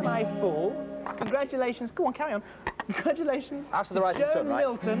How Can I Fall? Congratulations. Go on, carry on. Congratulations House of the Rising Joan Sun, right?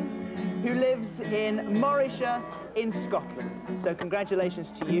 Milton, who lives in Morrisshire in Scotland. So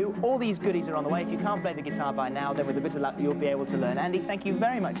congratulations to you. All these goodies are on the way. If you can't play the guitar by now, then with a bit of luck, you'll be able to learn. Andy, thank you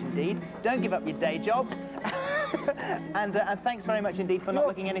very much indeed. Don't give up your day job. and thanks very much indeed for not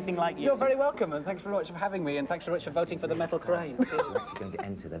looking anything like you. You're very welcome, and thanks very much for having me, and thanks very much for voting for the Metal Crane. We're actually going to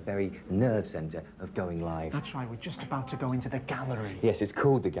enter the very nerve centre of Going Live. That's right, we're just about to go into the gallery. Yes, it's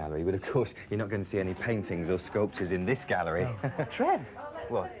called the gallery, but of course you're not going to see any paintings or sculptures in this gallery. Trev.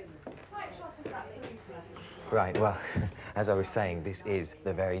 What? Right, well, as I was saying, this is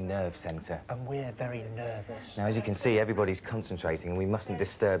the very nerve centre. And we're very nervous. Now, as you can see, everybody's concentrating and we mustn't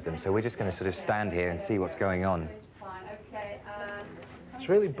disturb them, so we're just going to sort of stand here and see what's going on. It's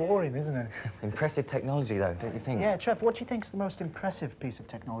really boring, isn't it? Impressive technology, though, don't you think? Yeah, Trev, what do you think's the most impressive piece of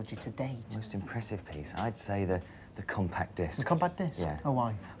technology to date? Most impressive piece? I'd say the compact disc. The compact disc? Yeah. Oh,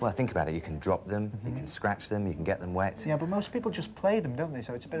 why? Well, think about it. You can drop them, you can scratch them, you can get them wet. Yeah, but most people just play them, don't they?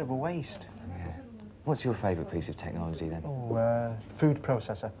 So it's a bit of a waste. Yeah. What's your favourite piece of technology, then? Oh, food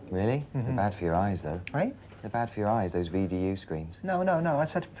processor. Really? They're bad for your eyes, though. Right? They're bad for your eyes, those VDU screens. No, no, no. I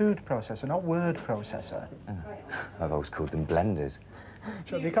said food processor, not word processor. Oh. I've always called them blenders.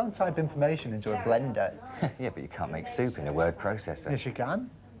 Trev, you can't type information into a blender. Yeah, but you can't make soup in a word processor. Yes, you can.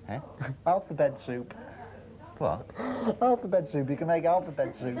 Eh? Alphabet soup. What? Alphabet soup. You can make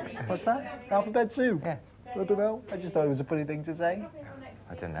alphabet soup. What's that? Alphabet soup? Yeah. I don't know. I just thought it was a funny thing to say.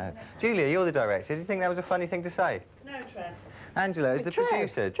 I don't know. Julia, you're the director. Do you think that was a funny thing to say? No, Trev. Angela, as the Trev,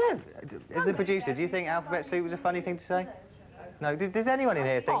 producer. Trev. As the producer, do you think alphabet soup was a funny thing to say? No. Does anyone in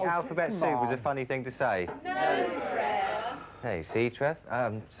here think alphabet soup was a funny thing to say? No, Trev. Hey, see, Trev?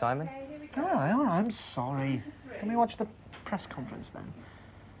 Simon? All right, I'm sorry. Can we watch the press conference then?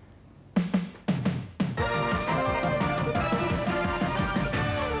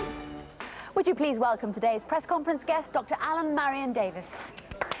 Would you please welcome today's press conference guest, Dr. Alan Maryon-Davis.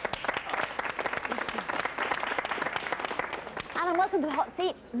 Alan, welcome to the hot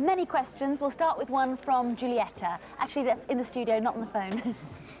seat. Many questions. We'll start with one from Julietta. Actually, that's in the studio, not on the phone.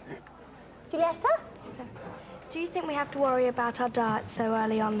 Julietta? Do you think we have to worry about our diet so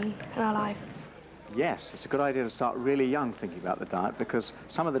early on in our life? Yes, it's a good idea to start really young thinking about the diet, because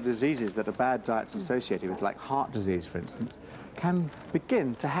some of the diseases that a bad diet's associated with, like heart disease, for instance, can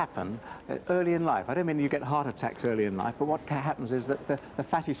begin to happen early in life. I don't mean you get heart attacks early in life, but what happens is that the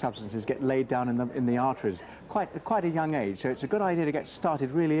fatty substances get laid down in the arteries quite a young age. So it's a good idea to get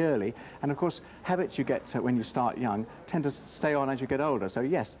started really early. And of course, habits you get when you start young tend to stay on as you get older. So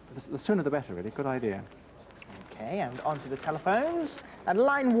yes, the sooner the better, really. Good idea. Okay, and on to the telephones. And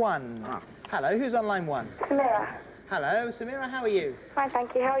line one. Hello, who's on line one? Samira. Hello, Samira, how are you? Fine,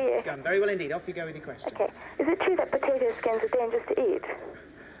 thank you. How are you? Going very well indeed. Off you go with your question. Okay. Is it true that potato skins are dangerous to eat?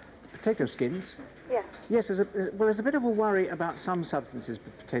 Potato skins? Yeah. Yes, there's a bit of a worry about some substances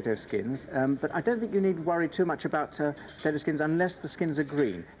with potato skins, but I don't think you need to worry too much about potato skins unless the skins are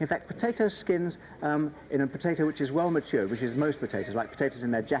green. In fact, potato skins in a potato which is well matured, which is most potatoes, like potatoes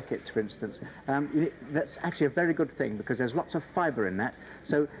in their jackets, for instance, that's actually a very good thing because there's lots of fibre in that,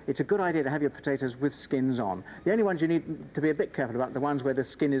 so it's a good idea to have your potatoes with skins on. The only ones you need to be a bit careful about are the ones where the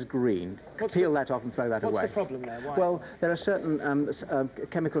skin is green. Peel that off and throw that away. What's the problem there? Why? Well, there are certain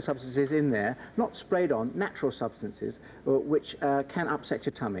chemical substances in there, not sprayed on, natural substances, which can upset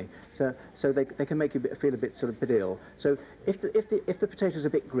your tummy. So they can make you feel a bit ill. So if the potato's a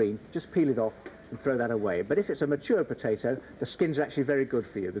bit green, just peel it off and throw that away. But if it's a mature potato, the skins are actually very good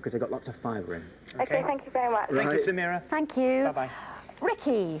for you because they've got lots of fibre in. Okay, thank you very much. Thank you, Samira. Thank you. Bye-bye.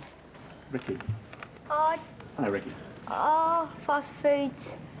 Ricky. Ricky. Are Hello, Ricky. fast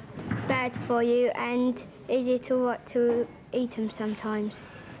foods bad for you, and is it all right to eat them sometimes?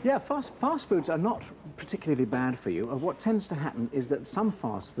 Yeah, fast foods are not particularly bad for you. What tends to happen is that some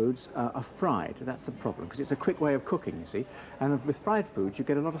fast foods are fried. That's the problem, because it's a quick way of cooking, you see. And with fried foods, you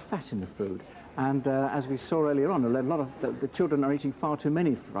get a lot of fat in the food. And as we saw earlier on, a lot of the children are eating far too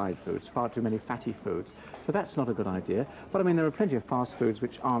many fried foods, far too many fatty foods. So that's not a good idea. But I mean, there are plenty of fast foods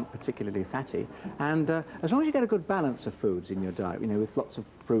which aren't particularly fatty. And as long as you get a good balance of foods in your diet, you know, with lots of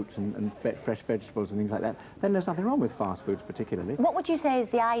fruit and fresh vegetables and things like that, then there's nothing wrong with fast foods particularly. What would you say is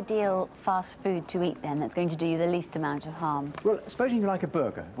the ideal fast food to eat then that's going to do you the least amount of harm? Well, supposing you like a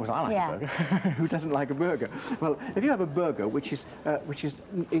burger. Well, I like a burger. Who doesn't like a burger? Well, if you have a burger which is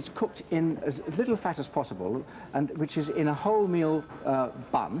cooked in as little fat as possible, and which is in a wholemeal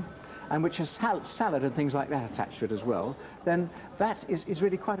bun, and which has salad and things like that attached to it as well, then that is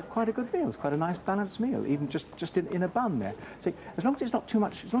really quite a good meal. It's quite a nice balanced meal, even just in a bun there. So as long as it's not too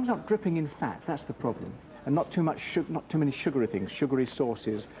much, as long as it's not dripping in fat, that's the problem. And not too many sugary things, sugary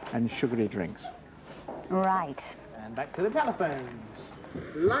sauces and sugary drinks. Right. And back to the telephones.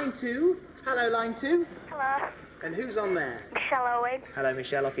 Line two. Hello, line two. Hello. And who's on there? Michelle Owen. Hello,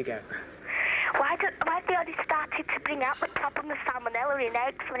 Michelle. Off you go. Why have they only started to bring out the problem of salmonella in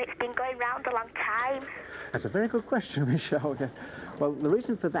eggs when it's been going round a long time? That's a very good question, Michelle. Yes. Well, the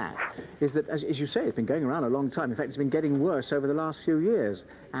reason for that is that, as you say, it's been going around a long time. In fact, it's been getting worse over the last few years.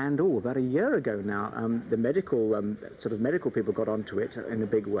 And, about a year ago now, the medical people got onto it in a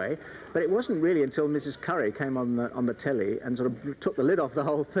big way. But it wasn't really until Mrs. Curry came on the telly and sort of took the lid off the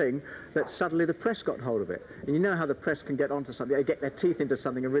whole thing that suddenly the press got hold of it. And you know how the press can get onto something, they get their teeth into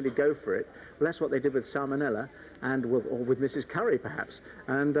something and really go for it. Well, that's what they did with salmonella, and or with Mrs. Curry, perhaps.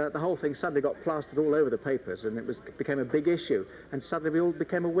 And the whole thing suddenly got plastered all over the papers, and it became a big issue. And suddenly we all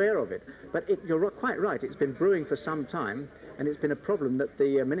became aware of it. But you're quite right, it's been brewing for some time, and it's been a problem that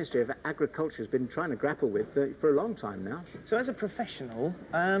the Ministry of Agriculture has been trying to grapple with for a long time now. So as a professional,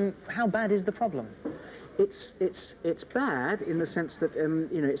 how bad is the problem? It's bad in the sense that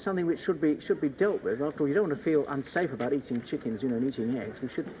it's something which should be dealt with. After all, you don't want to feel unsafe about eating chickens, and eating eggs.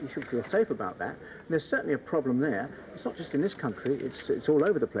 You should feel safe about that. And there's certainly a problem there. It's not just in this country. It's all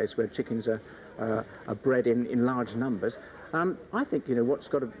over the place where chickens are bred in large numbers. I think what's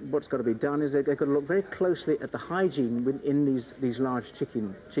got to be done is they've got to look very closely at the hygiene in these large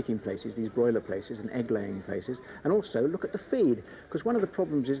chicken places, these broiler places and egg laying places, and also look at the feed, because one of the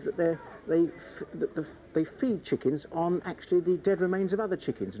problems is that they feed chickens on actually the dead remains of other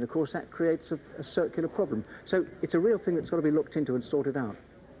chickens, and of course that creates a circular problem. So it's a real thing that's got to be looked into and sorted out.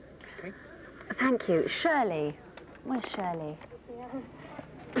 Okay. Thank you. Shirley. Where's Shirley?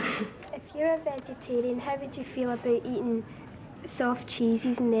 If you're a vegetarian, how would you feel about eating soft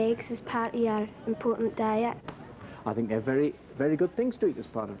cheeses and eggs as part of your important diet? I think they're very, very good things to eat as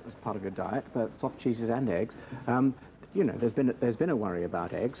part of your diet, but soft cheeses and eggs. There's been a worry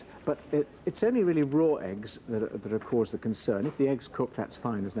about eggs, but it's only really raw eggs that have caused the concern. If the egg's cooked, that's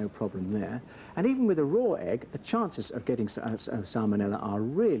fine, there's no problem there. And even with a raw egg, the chances of getting salmonella are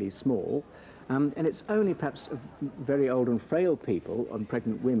really small. And it's only perhaps very old and frail people and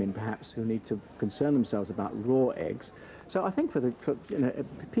pregnant women perhaps who need to concern themselves about raw eggs. So I think for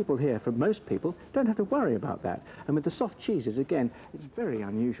people here, for most people, don't have to worry about that. And with the soft cheeses, again, it's very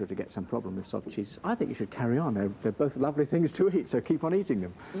unusual to get some problem with soft cheeses. I think you should carry on. They're both lovely things to eat, so keep on eating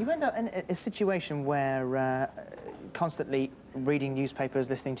them. You end up in a situation where constantly reading newspapers,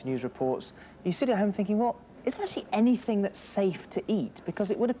 listening to news reports, you sit at home thinking, well, is there actually anything that's safe to eat? Because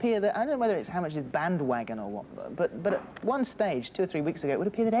it would appear that, I don't know whether it's how much is bandwagon or what, but at one stage, 2 or 3 weeks ago, it would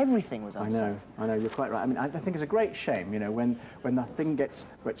appear that everything was unsafe. I know, you're quite right. I mean, I think it's a great shame, when the thing gets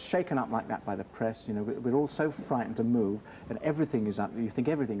shaken up like that by the press, we're all so frightened to move, and everything is, you think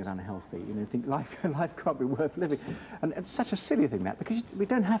everything is unhealthy, you think life can't be worth living. And it's such a silly thing, that, because we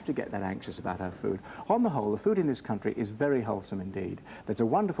don't have to get that anxious about our food. On the whole, the food in this country is very wholesome indeed. There's a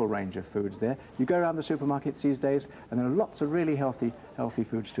wonderful range of foods there. You go around the supermarket these days, and there are lots of really healthy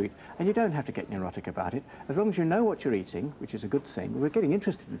foods to eat, and you don't have to get neurotic about it. As long as you know what you're eating, which is a good thing. We're getting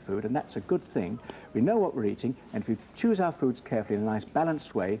interested in food, and that's a good thing. We know what we're eating, and if we choose our foods carefully in a nice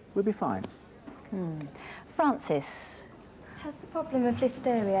balanced way, we'll be fine. Francis. Has the problem of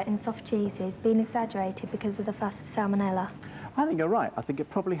listeria in soft cheeses been exaggerated because of the fuss of salmonella? I think you're right. I think it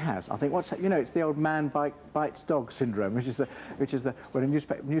probably has. I think it's the old man bites dog syndrome, which is when a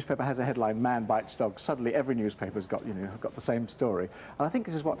newspaper has a headline, "Man bites dog," suddenly every newspaper's got the same story. And I think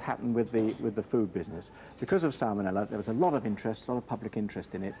this is what happened with the food business. Because of salmonella, there was a lot of interest, a lot of public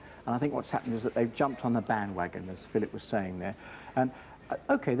interest in it. And I think what's happened is that they've jumped on the bandwagon, as Philip was saying there. And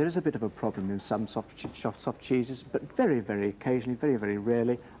OK, there is a bit of a problem in some soft cheeses, but very, very occasionally, very, very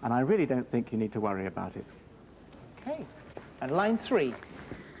rarely. And I really don't think you need to worry about it. OK. And line 3.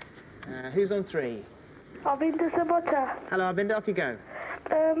 Who's on 3? Arvinder Sabota. Hello, Arvinder, off you go.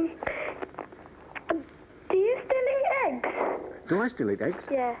 Do you still eat eggs? Do I still eat eggs?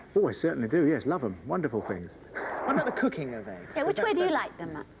 Yeah. Oh, I certainly do, yes, love them. Wonderful things. What about the cooking of eggs? Yeah, which way do you like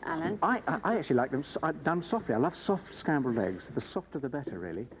them, Alan? I actually like them done softly. I love soft scrambled eggs. The softer the better,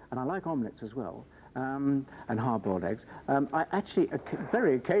 really. And I like omelettes as well. And hard-boiled eggs. I actually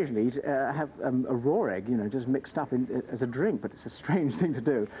very occasionally have a raw egg, just mixed up as a drink, but it's a strange thing to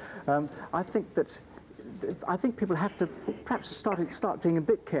do. I think people have to perhaps start being a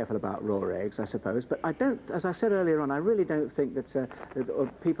bit careful about raw eggs, I suppose. But I don't, as I said earlier on, I really don't think that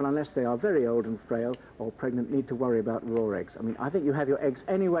people, unless they are very old and frail or pregnant, need to worry about raw eggs. I mean, I think you have your eggs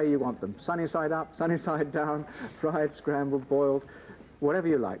any way you want them. Sunny side up, sunny side down, fried, scrambled, boiled. Whatever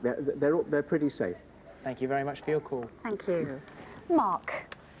you like, they're pretty safe. Thank you very much for your call. Thank you. Mark.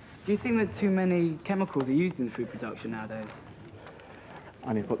 Do you think that too many chemicals are used in food production nowadays?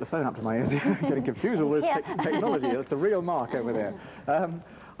 I need to put the phone up to my ears. Getting confused with all this technology. That's the real Mark over there.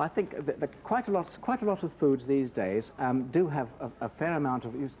 I think that quite a lot of foods these days do have a fair amount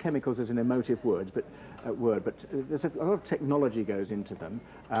of chemicals as an emotive word, but there's a lot of technology goes into them.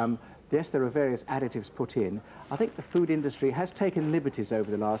 Yes, there are various additives put in. I think the food industry has taken liberties over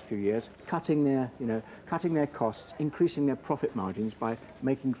the last few years, cutting their costs, increasing their profit margins by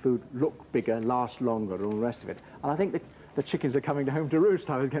making food look bigger, last longer, and all the rest of it. And I think the chickens are coming home to roost,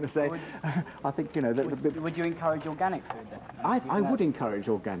 I was going to say. I think, you know... Would you encourage organic food then? I would encourage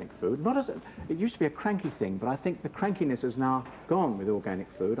organic food. Not as it used to be a cranky thing, but I think the crankiness has now gone with organic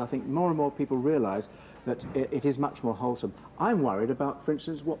food. I think more and more people realise that it is much more wholesome. I'm worried about, for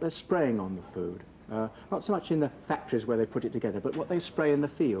instance, what they're spraying on the food. Not so much in the factories where they put it together, but what they spray in the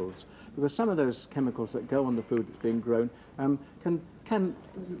fields. Because some of those chemicals that go on the food that's being grown can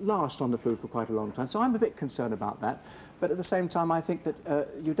last on the food for quite a long time. So I'm a bit concerned about that. But at the same time, I think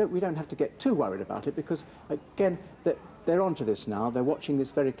that we don't have to get too worried about it, because, again, they're onto this now. They're watching this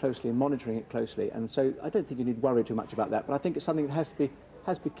very closely and monitoring it closely. And so I don't think you need to worry too much about that. But I think it's something that has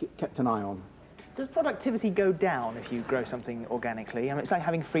to be kept an eye on. Does productivity go down if you grow something organically? I mean, it's like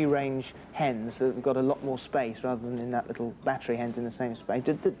having free-range hens that have got a lot more space rather than in that little battery hens in the same space.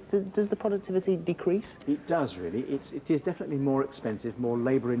 Does the productivity decrease? It does, really. It is definitely more expensive, more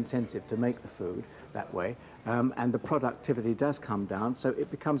labour-intensive to make the food that way, and the productivity does come down, so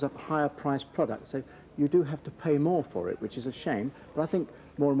it becomes a higher-priced product. So you do have to pay more for it, which is a shame, but I think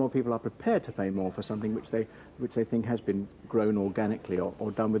more and more people are prepared to pay more for something which they think has been grown organically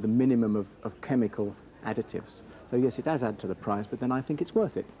or done with a minimum of chemical additives. So yes, it does add to the price, but then I think it's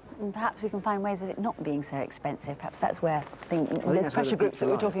worth it. And perhaps we can find ways of it not being so expensive. Perhaps that's where those pressure groups that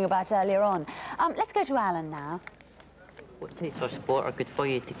we were talking about earlier on. Let's go to Alan now. What types of sport are good for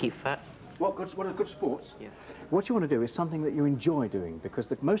you to keep fit? What are good sports? Yeah. What you want to do is something that you enjoy doing, because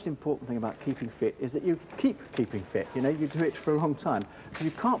the most important thing about keeping fit is that you keep keeping fit. You know, you do it for a long time. So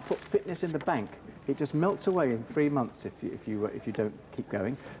you can't put fitness in the bank. It just melts away in 3 months if you don't keep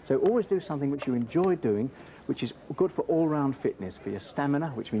going. So always do something which you enjoy doing, which is good for all-round fitness, for your stamina,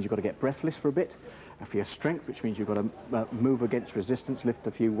 which means you've got to get breathless for a bit, for your strength, which means you've got to move against resistance, lift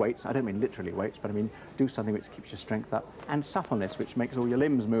a few weights. I don't mean literally weights, but I mean do something which keeps your strength up, and suppleness, which makes all your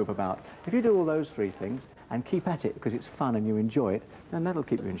limbs move about. If you do all those 3 things and keep at it because it's fun and you enjoy it, then that'll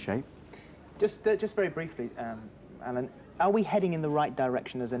keep you in shape. Just very briefly, Alan, are we heading in the right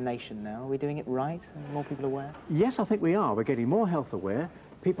direction as a nation now? Are we doing it right? Are more people aware? Yes, I think we are. We're getting more health aware.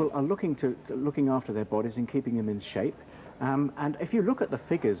 People are looking after their bodies and keeping them in shape. And if you look at the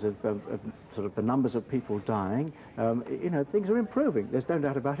figures of sort of the numbers of people dying, you know, things are improving. There's no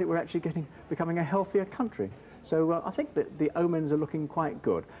doubt about it. We're actually becoming a healthier country. So I think that the omens are looking quite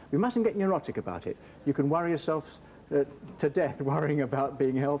good. We mustn't get neurotic about it. You can worry yourself to death worrying about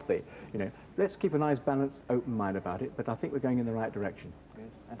being healthy. You know, let's keep a nice, balanced, open mind about it. But I think we're going in the right direction.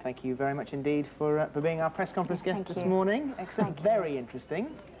 Good. And thank you very much indeed for being our press conference guest this morning. Excellent. Very interesting.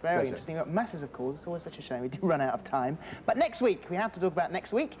 Very interesting. We've got masses of calls. It's always such a shame we do run out of time. But next week, we have to talk about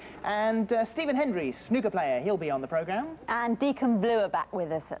next week. And Stephen Hendry, snooker player, he'll be on the programme. And Deacon Blue are back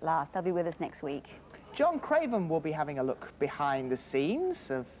with us at last. They'll be with us next week. John Craven will be having a look behind the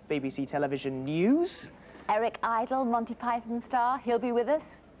scenes of BBC Television News. Eric Idle, Monty Python star, he'll be with us.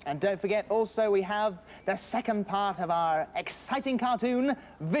 And don't forget, also, we have the second part of our exciting cartoon,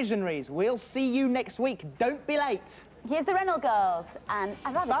 Visionaries. We'll see you next week. Don't be late. Here's the Rennell Girls, and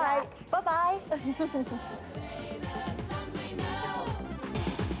I'd rather Bye. Bye-bye.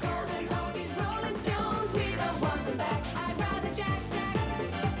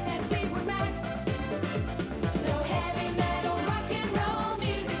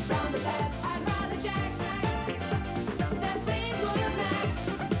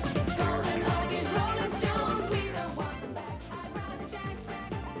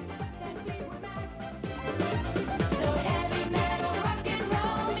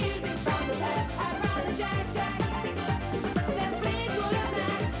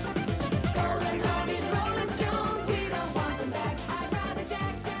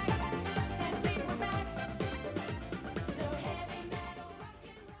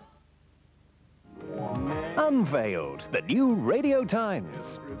 Unveiled, the new Radio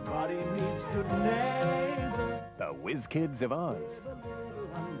Times. Everybody needs good neighbor. The whiz kids of Oz.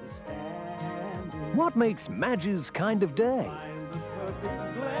 What makes Madge's kind of day?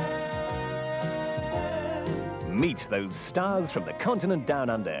 Meet those stars from the continent down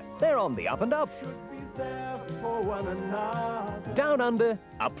under. They're on the up and up. Down under,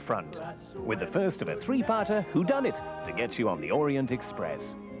 up front. With the first of a 3-parter whodunit to get you on the Orient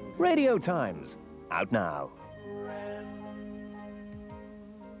Express. Radio Times, out now.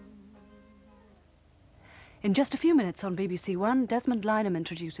 In just a few minutes on BBC One, Desmond Lynam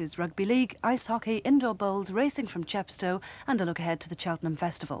introduces rugby league, ice hockey, indoor bowls, racing from Chepstow and a look ahead to the Cheltenham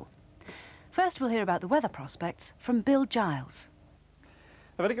Festival. First we'll hear about the weather prospects from Bill Giles.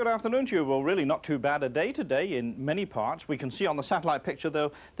 A very good afternoon to you. Well, really not too bad a day today in many parts. We can see on the satellite picture,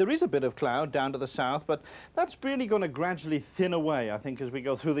 though, there is a bit of cloud down to the south, but that's really going to gradually thin away, I think, as we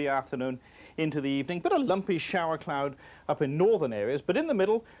go through the afternoon into the evening. Bit of lumpy shower cloud up in northern areas, but in the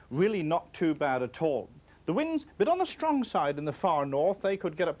middle, really not too bad at all. The winds, a bit on the strong side in the far north. They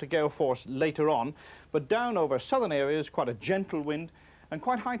could get up to gale force later on, but down over southern areas, quite a gentle wind, and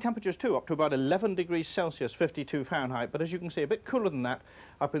quite high temperatures too, up to about 11 degrees Celsius, 52 Fahrenheit. But as you can see, a bit cooler than that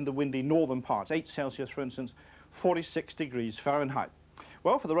up in the windy northern parts, 8 Celsius, for instance, 46 degrees Fahrenheit.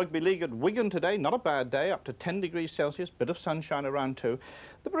 Well, for the rugby league at Wigan today, not a bad day, up to 10 degrees Celsius, bit of sunshine around too.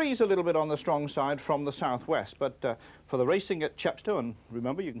 The breeze a little bit on the strong side from the southwest, but for the racing at Chepstow, and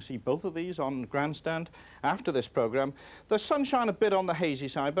remember you can see both of these on Grandstand after this programme, the sunshine a bit on the hazy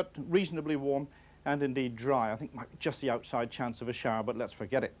side, but reasonably warm and indeed dry. I think might be just the outside chance of a shower, but let's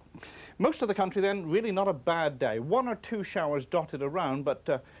forget it. Most of the country then, really not a bad day. 1 or 2 showers dotted around,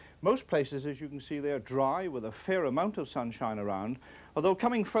 but most places, as you can see, they're dry with a fair amount of sunshine around. Although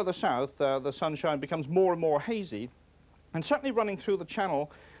coming further south, the sunshine becomes more and more hazy, and certainly running through the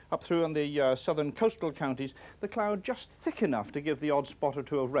Channel, up through in the southern coastal counties, the cloud just thick enough to give the odd spot or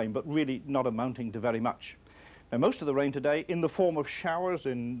two of rain, but really not amounting to very much. Now, most of the rain today in the form of showers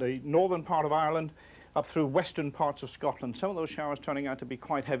in the northern part of Ireland, up through western parts of Scotland. Some of those showers turning out to be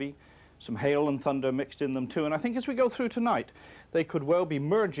quite heavy, some hail and thunder mixed in them too. And I think as we go through tonight, they could well be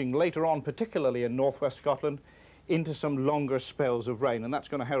merging later on, particularly in northwest Scotland, into some longer spells of rain. And that's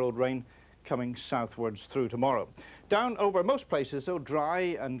going to herald rain coming southwards through tomorrow. Down over most places, though,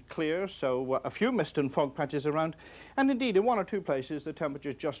 dry and clear, so a few mist and fog patches around. And indeed, in 1 or 2 places, the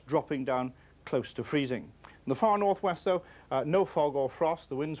temperature's just dropping down close to freezing. In the far northwest, though, no fog or frost.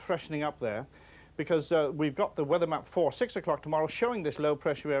 The wind's freshening up there because we've got the weather map for 6 o'clock tomorrow showing this low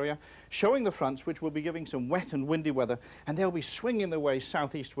pressure area, showing the fronts, which will be giving some wet and windy weather, and they'll be swinging their way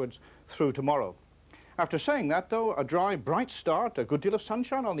southeastwards through tomorrow. After saying that, though, a dry, bright start, a good deal of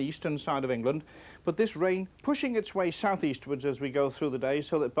sunshine on the eastern side of England, but this rain pushing its way southeastwards as we go through the day,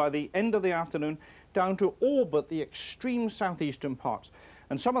 so that by the end of the afternoon, down to all but the extreme southeastern parts.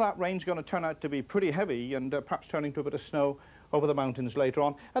 And some of that rain's going to turn out to be pretty heavy and perhaps turning to a bit of snow over the mountains later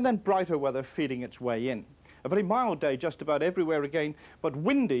on, and then brighter weather feeding its way in. A very mild day just about everywhere again, but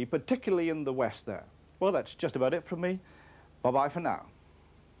windy, particularly in the west there. Well, that's just about it from me. Bye-bye for now.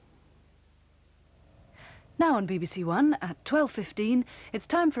 Now on BBC One at 12:15, it's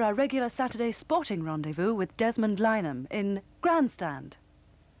time for our regular Saturday sporting rendezvous with Desmond Lynam in Grandstand.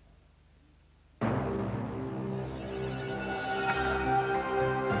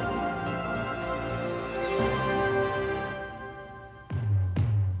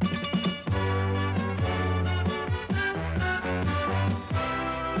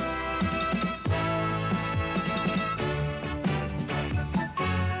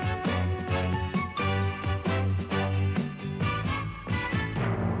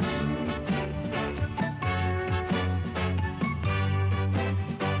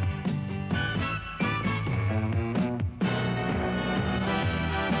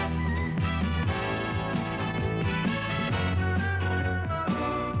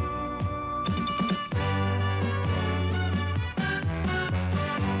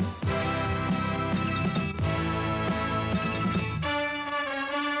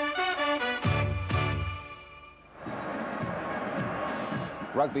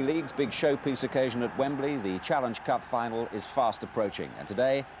 Rugby League's big showpiece occasion at Wembley, the Challenge Cup final, is fast approaching, and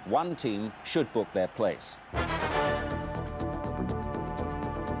today one team should book their place.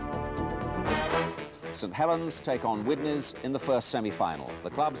 St Helens take on Widnes in the first semi-final. The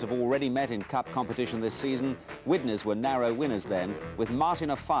clubs have already met in cup competition this season. Widnes were narrow winners then, with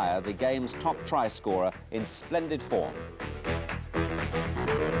Martin Afire, the game's top try scorer, in splendid form.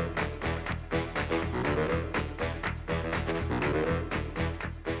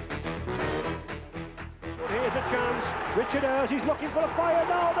 Here's a chance. Richard Ayres, he's looking for a fire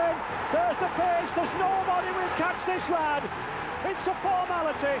now then. There's the pace. There's nobody will catch this lad. It's a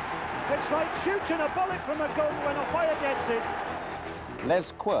formality. It's like shooting a bullet from a gun when a fire gets it.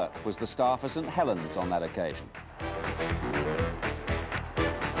 Les Quirk was the star for St Helens on that occasion.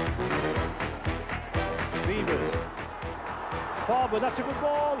 Beavers. Forward, that's a good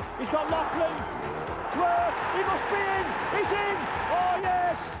ball. He's got Lachlan. Quirk, he must be in. He's in. Oh,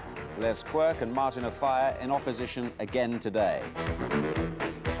 yes. Les Quirk and Martin Afire in opposition again today.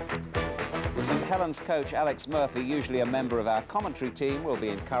 St Helens coach Alex Murphy, usually a member of our commentary team, will be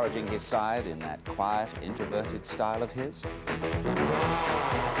encouraging his side in that quiet, introverted style of his.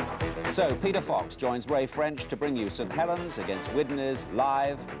 So Peter Fox joins Ray French to bring you St Helens against Widnes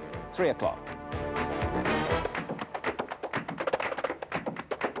live, 3 o'clock.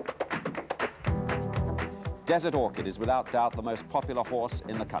 Desert Orchid is without doubt the most popular horse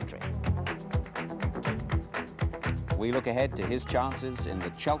in the country. We look ahead to his chances in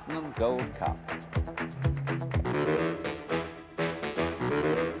the Cheltenham Gold Cup.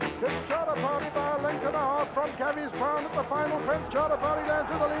 It's Charter Party by a length and a half from Cabby's Crown at the final fence. Charter Party lands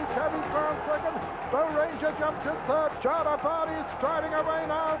in the lead, Cabby's Crown second. Bow Ranger jumps in third. Charter Party striding away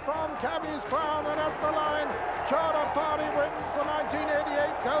now from Cabby's Crown, and at the line, Charter Party wins the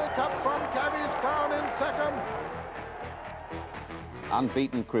 1988 Gold Cup from Cabby's Crown in second.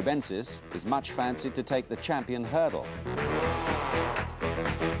 Unbeaten Crebensis is much fancied to take the champion hurdle.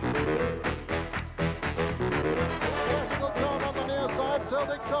 Classical Charm on the near side,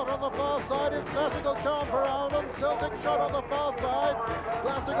 Celtic Shot on the far side. It's Classical Charm for Alden, Celtic Shot on the far side.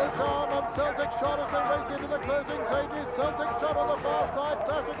 Classical Charm and Celtic Shot as they race into the closing stages. Celtic Shot on the far side,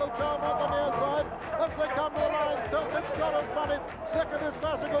 Classical Charm on the near side. As they come to the line, Celtic Shot has won it. Second is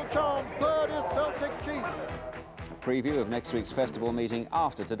Classical Charm, third is Celtic Chief. Preview of next week's festival meeting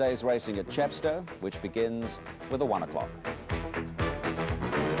after today's racing at Chepstow, which begins with a 1 o'clock.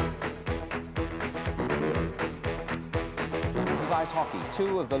 It's ice hockey.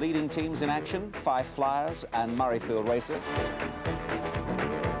 2 of the leading teams in action, Fife Flyers and Murrayfield Racers.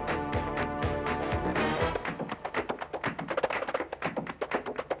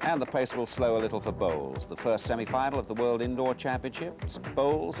 And the pace will slow a little for bowls. The first semi-final of the World Indoor Championships.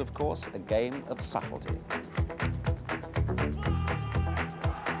 Bowls, of course, a game of subtlety.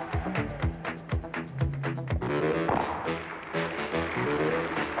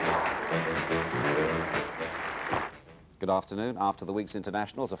 Good afternoon. After the week's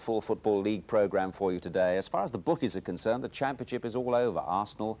internationals, a full Football League programme for you today. As far as the bookies are concerned, the championship is all over.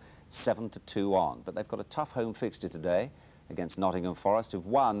 Arsenal 7-2 on. But they've got a tough home fixture today against Nottingham Forest, who've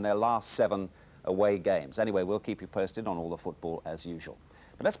won their last 7 away games. Anyway, we'll keep you posted on all the football as usual.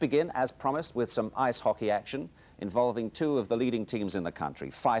 But let's begin, as promised, with some ice hockey action involving 2 of the leading teams in the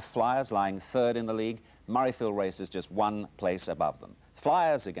country. Fife Flyers lying 3rd in the league, Murrayfield Racers just 1 place above them.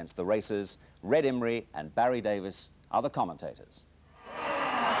 Flyers against the Racers, Red Imrie and Barry Davis are the commentators.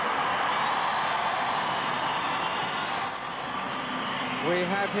 We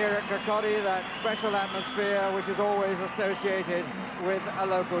have here at Kirkcaldy that special atmosphere which is always associated with a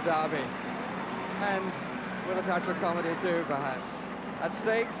local derby, and with a touch of comedy too, perhaps. At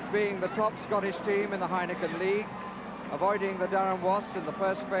stake being the top Scottish team in the Heineken League, avoiding the Durham Wasps in the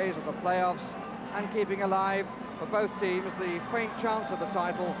first phase of the playoffs, and keeping alive for both teams the faint chance of the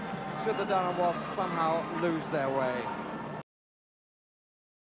title should the Durham Wasps somehow lose their way.